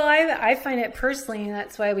 Well, I find it personally, and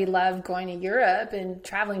that's why we love going to Europe and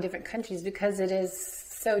traveling different countries, because it is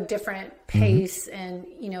so different pace and,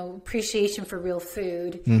 appreciation for real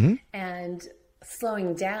food and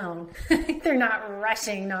slowing down. They're not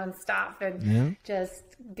rushing nonstop and just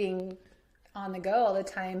being on the go all the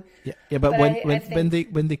time. Yeah. But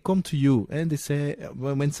when they come to you and they say,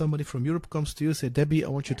 when somebody from Europe comes to you, say, Debbie, I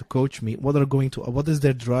want you to coach me. What is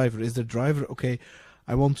their driver? Is their driver, okay,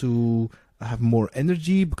 I want to have more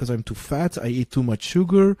energy because I'm too fat, I eat too much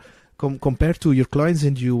sugar, compared to your clients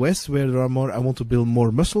in the US where there are more, I want to build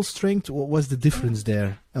more muscle strength? What was the difference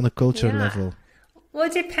there on a culture level? Well,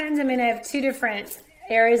 it depends. I mean, I have two different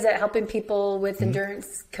areas that helping people with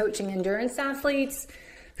endurance, coaching endurance athletes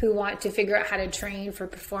who want to figure out how to train for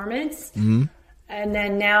performance. And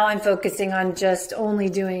then now I'm focusing on just only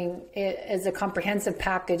doing it as a comprehensive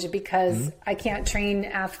package, because I can't train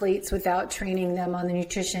athletes without training them on the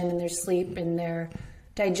nutrition and their sleep and their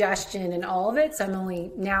digestion and all of it. So I'm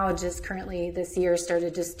only now just currently this year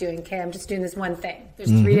started just doing, I'm just doing this one thing.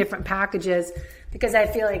 There's 3 different packages, because I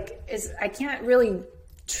feel like I can't really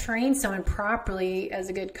train someone properly as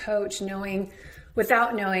a good coach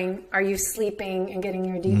without knowing, are you sleeping and getting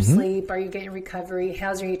your deep sleep? Are you getting recovery?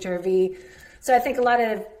 How's your HRV? So I think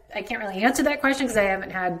I can't really answer that question because I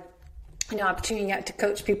haven't had opportunity yet to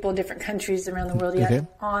coach people in different countries around the world yet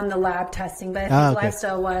on the lab testing. But I think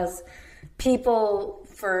lifestyle-wise, people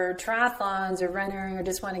for triathlons or running or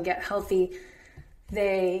just want to get healthy,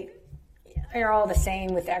 they are all the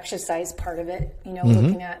same with the exercise part of it.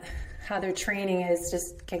 Looking at how their training is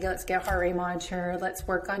just, okay, let's get a heart rate monitor. Let's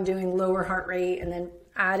work on doing lower heart rate and then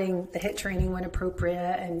adding the HIIT training when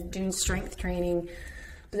appropriate and doing strength training.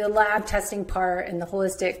 The lab testing part and the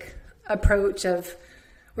holistic approach of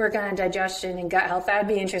working on digestion and gut health, that'd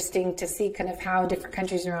be interesting to see kind of how different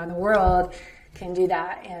countries around the world can do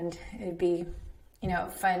that. And it'd be,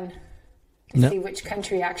 fun to see which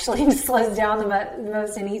country actually slows down the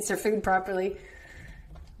most and eats their food properly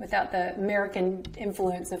without the American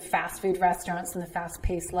influence of fast food restaurants and the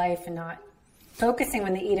fast-paced life, and not focusing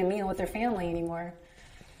when they eat a meal with their family anymore.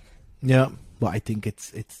 Yeah. Well, I think there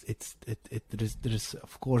is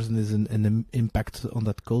of course there's an impact on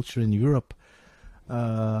that culture in Europe.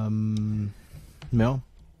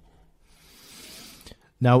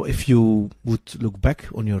 Now, if you would look back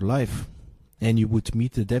on your life and you would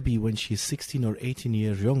meet the Debbie when she's 16 or 18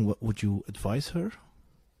 years young, what would you advise her?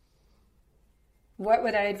 What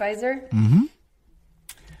would I advise her?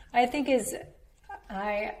 I think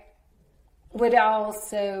I would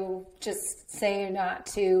also just say not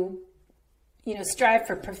to strive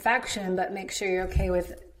for perfection, but make sure you're okay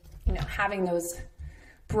with, having those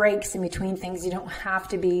breaks in between things. You don't have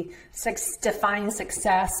to define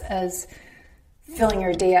success as filling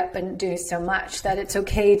your day up and doing so much, that it's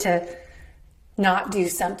okay to not do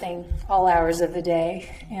something all hours of the day.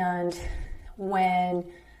 And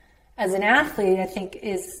as an athlete, I think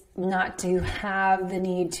is not to have the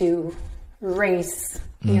need to race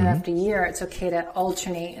year after year. It's okay to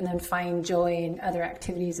alternate and then find joy in other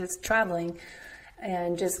activities as traveling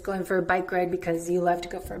and just going for a bike ride because you love to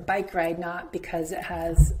go for a bike ride, not because it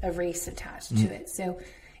has a race attached to it. So,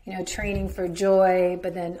 training for joy,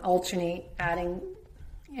 but then alternate, adding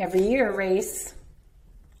every year a race,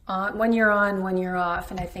 one year on, 1 year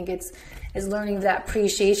off. And I think it's learning that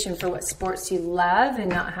appreciation for what sports you love and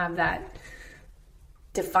not have that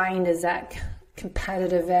defined as that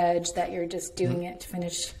competitive edge that you're just doing it to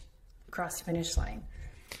finish across the finish line.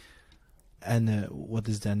 And what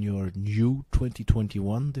is then your new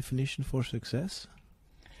 2021 definition for success?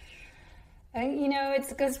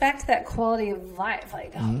 It goes back to that quality of life,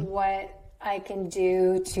 like what I can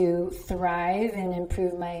do to thrive and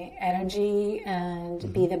improve my energy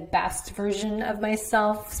and be the best version of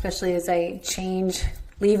myself, especially as I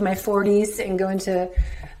leave my 40s and go into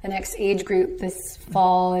the next age group this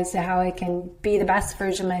fall, is how I can be the best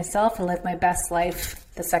version of myself and live my best life.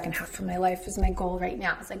 The second half of my life is my goal right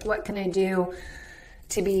now. It's like, what can I do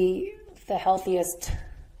to be the healthiest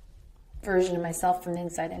version of myself from the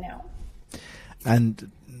inside and out?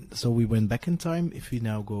 And so we went back in time. If we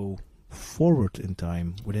now go forward in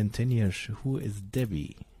time, within 10 years, who is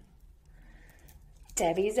Debbie?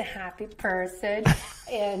 Debbie's a happy person,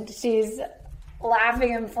 and she's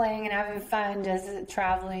laughing and playing and having fun, just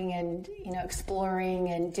traveling and exploring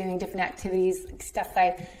and doing different activities, stuff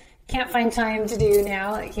I can't find time to do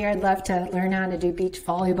now. Like here, I'd love to learn how to do beach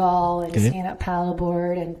volleyball and stand-up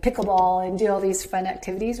paddleboard and pickleball and do all these fun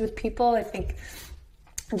activities with people. I think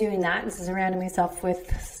doing that and surrounding myself with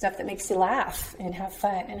stuff that makes you laugh and have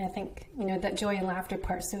fun. And I think, that joy and laughter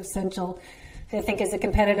part is so essential. I think as a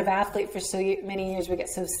competitive athlete for so many years, we get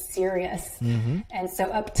so serious and so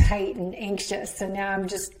uptight and anxious. So now I'm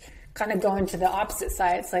just kind of going to the opposite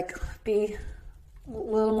side. It's like be a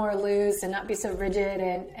little more loose and not be so rigid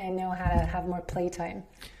and know how to have more playtime.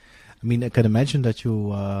 I mean, I can imagine that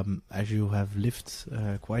you, as you have lived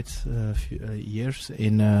quite a few years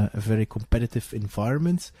in a very competitive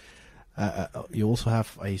environment, you also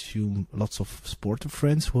have, I assume, lots of sporter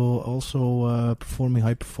friends who are also performing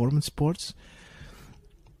high-performance sports.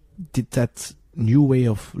 Did that new way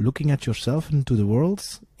of looking at yourself and to the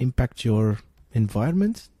world impact your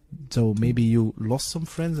environment? So maybe you lost some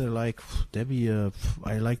friends that are like, Debbie,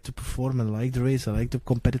 I like to perform, I like the race, I like the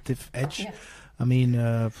competitive edge. Yeah. I mean,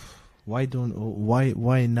 why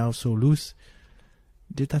now so loose?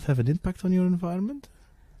 Did that have an impact on your environment?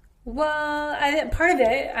 Well, part of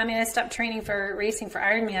it, I stopped training for racing for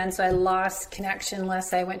Ironman, so I lost connection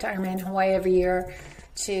unless I went to Ironman Hawaii every year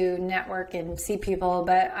to network and see people,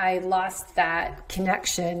 but I lost that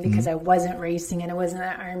connection because I wasn't racing and I wasn't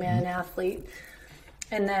an Ironman athlete.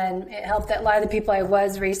 And then it helped that a lot of the people I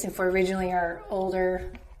was racing for originally are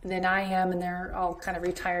older than I am, and they're all kind of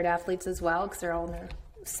retired athletes as well because they're all in their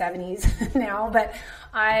 70s now. But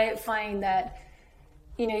I find that,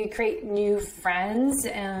 you create new friends,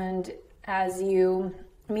 and as you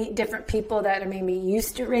meet different people that are maybe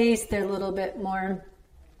used to race, they're a little bit more,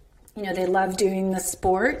 they love doing the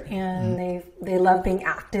sport and they love being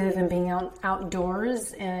active and being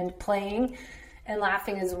outdoors and playing and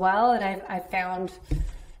laughing as well. And I found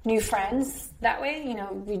new friends that way.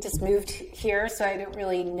 We just moved here, so I don't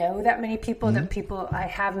really know that many people. The people I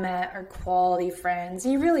have met are quality friends.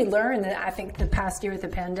 You really learn that, I think, the past year with the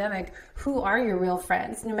pandemic, who are your real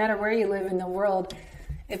friends? No matter where you live in the world,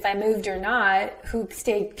 if I moved or not, who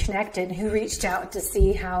stayed connected, who reached out to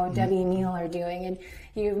see how Debbie and Neil are doing. And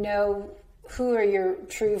who are your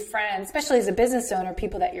true friends, especially as a business owner,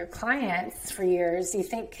 people that your clients for years.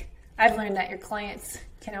 I've learned that your clients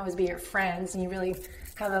can always be your friends, and you really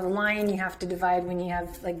have a line you have to divide when you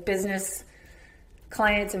have like business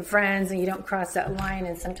clients and friends, and you don't cross that line,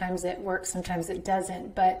 and sometimes it works, sometimes it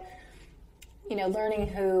doesn't. But learning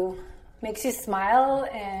who makes you smile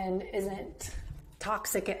and isn't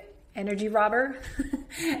toxic energy robber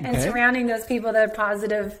and surrounding those people that are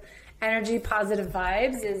positive energy, positive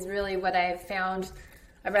vibes is really what I've found.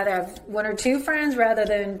 I'd rather have one or two friends rather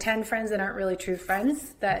than 10 friends that aren't really true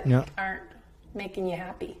friends that aren't making you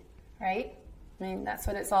happy, right? That's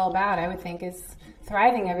what it's all about, I would think, is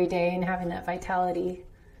thriving every day and having that vitality,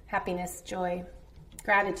 happiness, joy,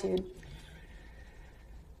 gratitude.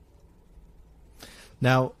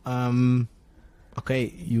 Now,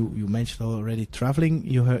 you mentioned already traveling.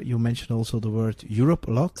 You mentioned also the word Europe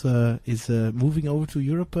a lot. Is moving over to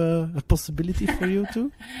Europe a possibility for you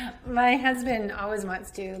too? My husband always wants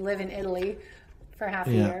to live in Italy for half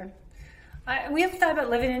a year. We have thought about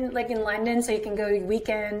living in London, so you can go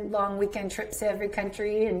long weekend trips to every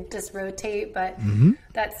country and just rotate. But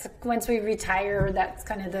that's once we retire, that's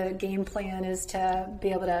kind of the game plan, is to be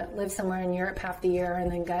able to live somewhere in Europe half the year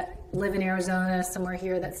and then live in Arizona, somewhere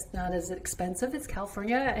here that's not as expensive as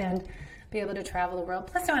California, and be able to travel the world.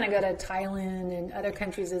 Plus, I want to go to Thailand and other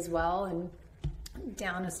countries as well, and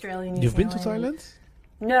down Australia, New Zealand. You've been to Thailand?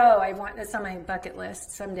 No, that's on my bucket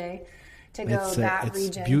list someday to go that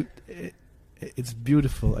region. It's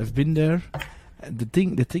beautiful. I've been there. The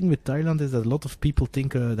thing with Thailand is that a lot of people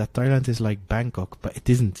think that Thailand is like Bangkok, but it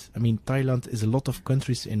isn't. Thailand is a lot of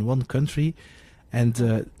countries in one country,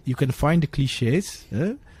 and you can find the cliches,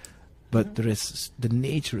 but the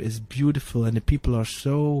nature is beautiful, and the people are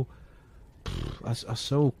so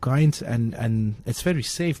kind, and it's very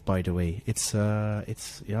safe. By the way, it's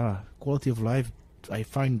quality of life. I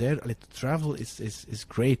find there travel is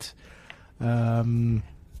great.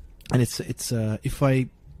 And it's if I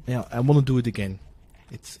want to do it again.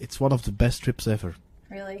 It's one of the best trips ever.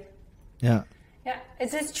 Really? Yeah. Yeah,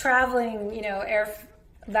 it's just traveling,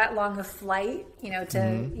 that long a flight,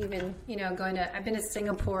 to even, going to, I've been to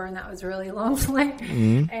Singapore, and that was a really long flight.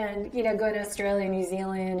 And, going to Australia, New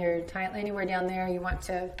Zealand, or Thailand, anywhere down there, you want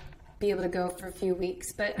to be able to go for a few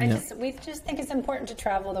weeks. But we just think it's important to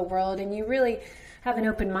travel the world, and you really have an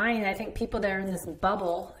open mind. I think people that are in this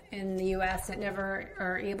bubble in the U.S. that never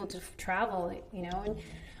are able to travel, and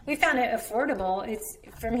we found it affordable. It's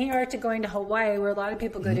from here to going to Hawaii, where a lot of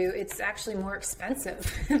people go to. It's actually more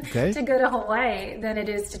expensive to go to Hawaii than it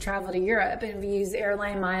is to travel to Europe. And we use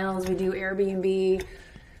airline miles. We do Airbnb,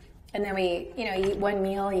 and then we, you eat one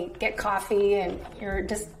meal, you get coffee, and you're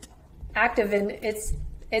just active. And it's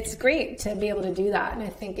great to be able to do that. And I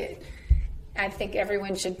think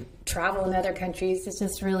everyone should travel in other countries. It's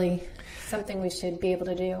just really something we should be able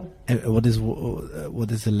to do. And what is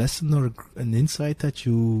a lesson or an insight that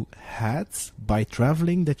you had by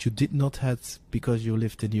traveling that you did not have because you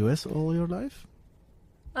lived in the US all your life?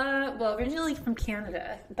 Well, originally from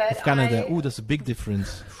Canada, but Canada. Oh, that's a big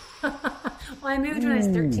difference. Well, I moved when I was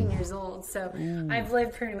 13 years old, so I've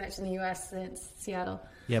lived pretty much in the U.S. since Seattle.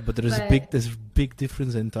 Yeah, but there's a big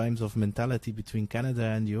difference in terms of mentality between Canada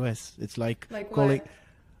and the U.S. It's like calling,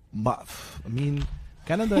 but I mean,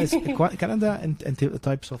 Canada is Canada and the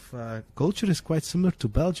types of culture is quite similar to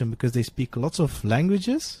Belgium because they speak lots of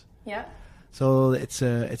languages. Yeah. So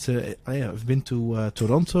I've been to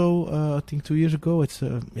Toronto I think 2 years ago. I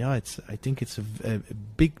think it's a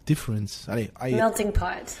big difference. Melting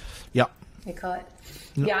pot. Yeah. We call it.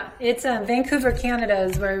 Yeah, it's Vancouver, Canada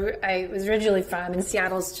is where I was originally from, and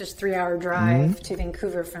Seattle's just 3-hour drive to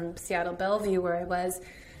Vancouver from Seattle, Bellevue, where I was.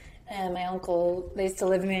 And my uncle, they used to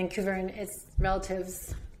live in Vancouver, and it's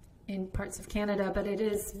relatives in parts of Canada, but it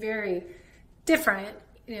is very different.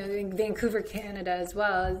 In Vancouver, Canada as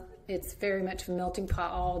well, it's very much a melting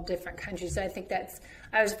pot, all different countries. So I think I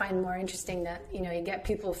always find more interesting that, you get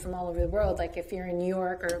people from all over the world. Like if you're in New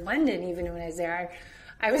York or London, even when I was there,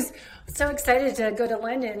 I was so excited to go to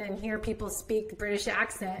London and hear people speak the British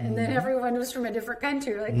accent. And then everyone was from a different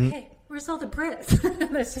country. Like, hey, where's all the Brits?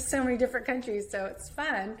 There's just so many different countries. So it's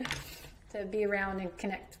fun to be around and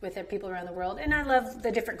connect with the people around the world. And I love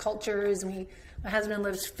the different cultures. My husband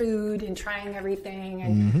loves food and trying everything.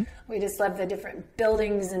 And we just love the different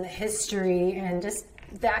buildings and the history and just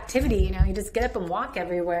the activity. You just get up and walk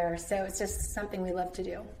everywhere. So it's just something we love to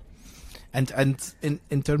do. And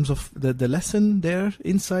in terms of the lesson there,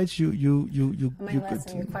 insights, your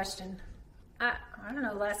question. I don't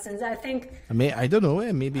know, lessons. I think. I don't know.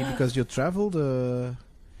 Maybe because you traveled. For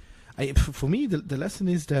me, the lesson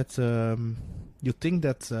is that you think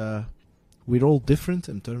that we're all different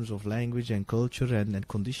in terms of language and culture and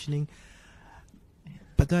conditioning.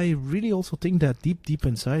 But I really also think that deep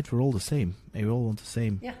inside, we're all the same. And we all want the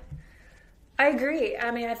same. Yeah. I agree.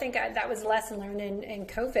 I think that was a lesson learned in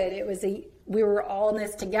COVID. We were all in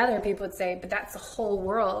this together, people would say, but that's the whole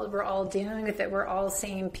world. We're all dealing with it. We're all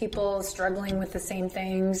same people, struggling with the same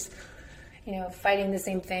things, fighting the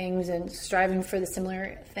same things and striving for the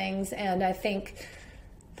similar things. And I think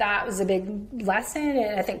that was a big lesson.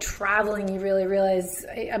 And I think traveling, you really realize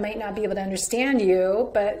I might not be able to understand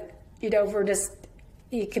you, but, you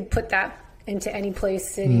could put that into any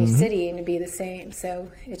place, city, and to be the same.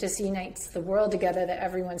 So it just unites the world together, that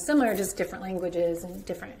everyone's similar, just different languages and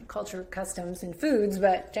different culture, customs, and foods,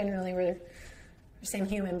 but generally we're the same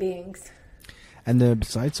human beings. And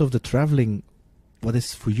besides of the traveling, what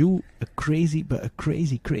is for you a crazy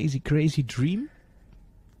dream?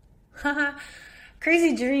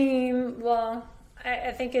 Crazy dream, well,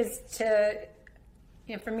 I think is to...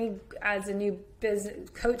 for me, as a new business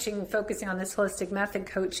coaching, focusing on this holistic method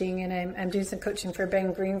coaching, and I'm doing some coaching for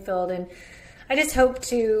Ben Greenfield, and I just hope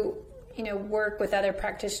to, work with other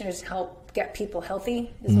practitioners to help get people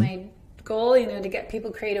healthy is my goal, to get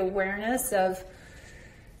people create awareness of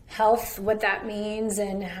health, what that means,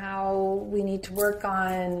 and how we need to work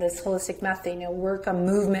on this holistic method, work on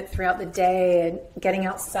movement throughout the day and getting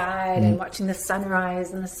outside and watching the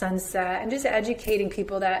sunrise and the sunset, and just educating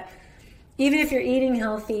people that even if you're eating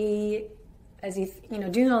healthy, as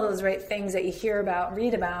doing all those right things that you hear about,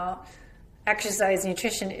 read about, exercise,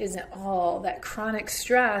 nutrition isn't all. That chronic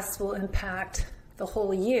stress will impact the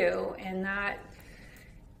whole you, and that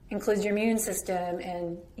includes your immune system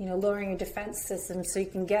and, lowering your defense system so you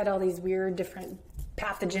can get all these weird different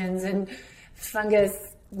pathogens and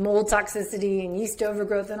fungus, mold toxicity and yeast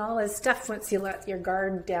overgrowth and all this stuff once you let your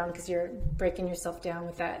guard down because you're breaking yourself down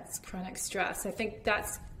with that chronic stress. I think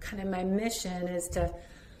that's kind of my mission, is to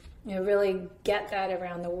really get that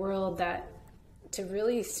around the world, that to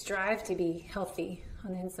really strive to be healthy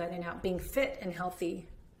on the inside and out, being fit and healthy,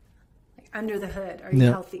 like under the hood. Are you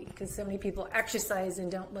healthy? Because so many people exercise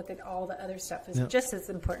and don't look at all the other stuff is just as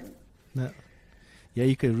important. Yeah,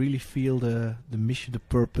 you can really feel the mission, the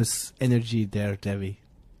purpose, energy there, Debbie.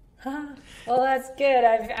 Well, that's good.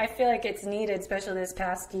 I feel like it's needed, especially this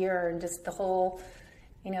past year, and just the whole,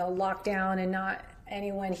 lockdown and not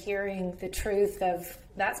anyone hearing the truth of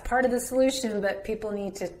that's part of the solution, but people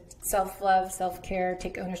need to self-love, self-care,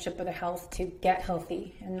 take ownership of their health to get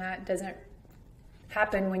healthy. And that doesn't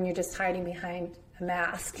happen when you're just hiding behind a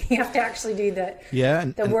mask. You have to actually do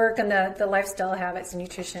the work and the lifestyle habits and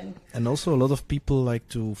nutrition. And also a lot of people like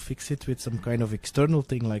to fix it with some kind of external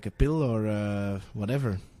thing like a pill or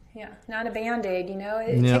whatever. Yeah, not a Band-Aid,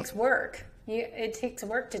 it takes work. It takes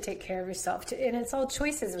work to take care of yourself. And it's all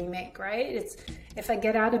choices we make, right? It's if I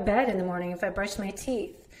get out of bed in the morning, if I brush my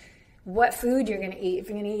teeth, what food you're going to eat. If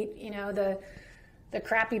you're going to eat, the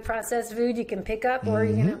crappy processed food you can pick up, or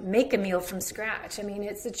you're going to make a meal from scratch. I mean,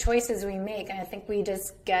 it's the choices we make. And I think we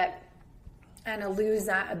just lose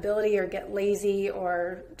that ability or get lazy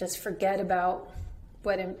or just forget about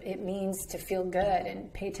what it means to feel good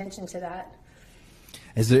and pay attention to that.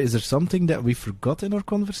 Is there something that we forgot in our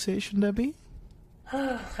conversation, Debbie?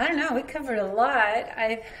 Oh, I don't know. We covered a lot.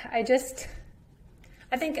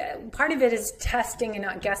 I think part of it is testing and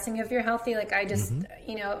not guessing if you're healthy. Like I just,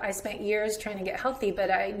 I spent years trying to get healthy, but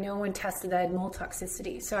no one tested that I had mold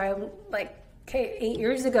toxicity. So I'm like, okay, 8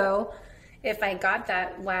 years ago, if I got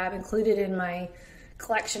that lab included in my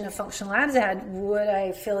collection of functional labs I had, would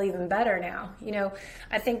I feel even better now?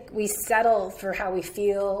 I think we settle for how we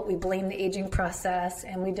feel. We blame the aging process,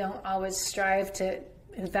 and we don't always strive to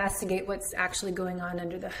investigate what's actually going on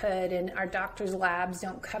under the hood. And our doctors' labs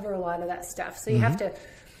don't cover a lot of that stuff. So you have to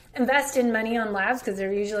invest in money on labs because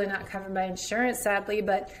they're usually not covered by insurance, sadly.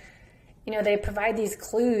 But they provide these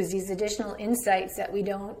clues, these additional insights that we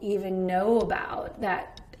don't even know about,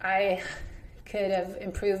 that I could have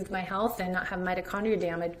improved my health and not have mitochondria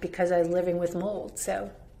damage because I was living with mold. So,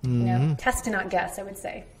 test and not guess, I would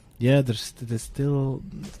say. Yeah, there's still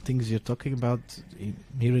things you're talking about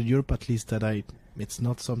here in Europe, at least, that it's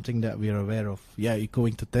not something that we are aware of. Yeah, you're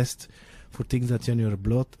going to test for things that's in your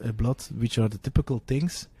blood, which are the typical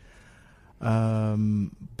things,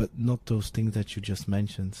 but not those things that you just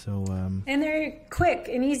mentioned. So, and they're quick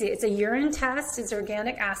and easy. It's a urine test. It's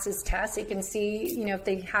organic acids test. You can see, if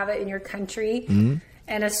they have it in your country.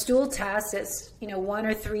 And a stool test. It's 1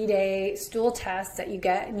 or 3 day stool test that you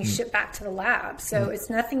get and you ship back to the lab. So it's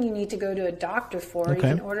nothing you need to go to a doctor for. Okay.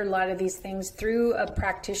 You can order a lot of these things through a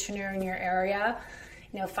practitioner in your area.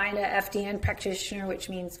 Find a FDN practitioner, which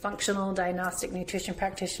means functional diagnostic nutrition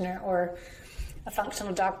practitioner, or a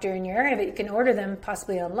functional doctor in your area, but you can order them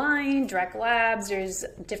possibly online, direct labs. There's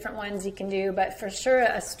different ones you can do, but for sure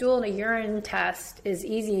a stool and a urine test is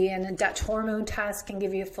easy, and a Dutch hormone test can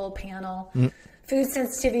give you a full panel. Food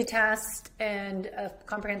sensitivity test and a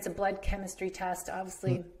comprehensive blood chemistry test.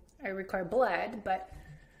 Obviously, I require blood, but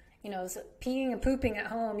so peeing and pooping at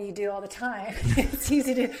home you do all the time. It's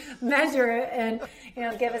easy to measure it and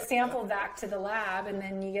give a sample back to the lab, and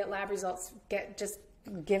then you get lab results just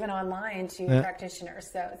given online to practitioners.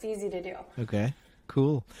 So it's easy to do. Okay,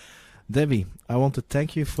 cool. Debbie, I want to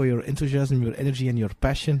thank you for your enthusiasm, your energy, and your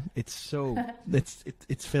passion. It's so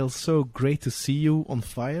it feels so great to see you on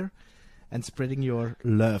fire and spreading your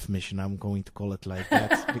love mission. I'm going to call it like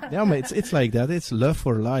that. It's like that. It's love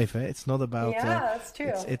for life. It's not about. Yeah, that's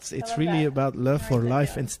true. It's really about love for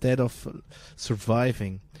life instead of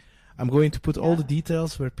surviving. I'm going to put all the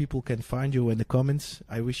details where people can find you in the comments.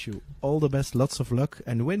 I wish you all the best, lots of luck.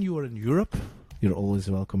 And when you are in Europe, you're always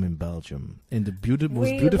welcome in Belgium, in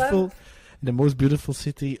the most beautiful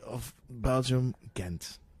city of Belgium,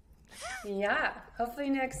 Ghent. Yeah, hopefully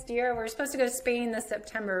next year. We're supposed to go to Spain this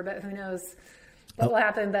September, but who knows what will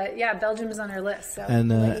happen. But yeah, Belgium is on our list, so we'll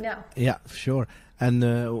let you know. Yeah, sure. And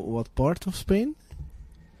what part of Spain?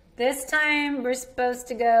 This time we're supposed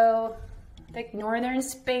to go like northern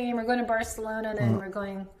Spain. We're going to Barcelona, then we're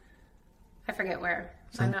going, I forget where.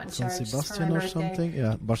 I'm not in charge. San Sebastian or something?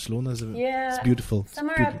 Yeah, Barcelona is it's beautiful.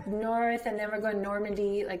 Somewhere up north, and then we're going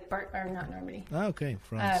Normandy, not Normandy. Ah, okay,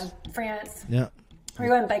 France. France. Yeah. We're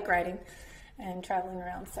going bike riding and traveling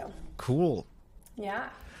around, so. Cool. Yeah.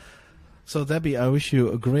 So, Debbie, I wish you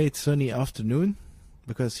a great sunny afternoon,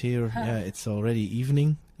 because here, it's already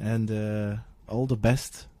evening, and all the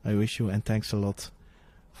best I wish you, and thanks a lot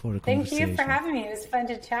for the conversation. Thank you for having me. It was fun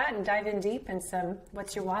to chat and dive in deep in some,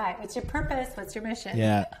 what's your why? What's your purpose? What's your mission?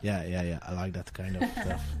 Yeah. I like that kind of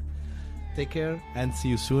stuff. Take care, and see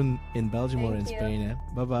you soon in Belgium or in Spain.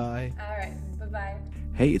 Bye-bye. All right, bye-bye.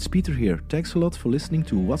 Hey, it's Peter here. Thanks a lot for listening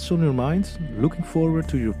to What's on Your Mind. Looking forward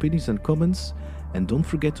to your opinions and comments. And don't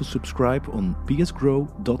forget to subscribe on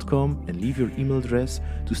psgrow.com and leave your email address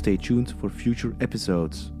to stay tuned for future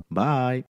episodes. Bye!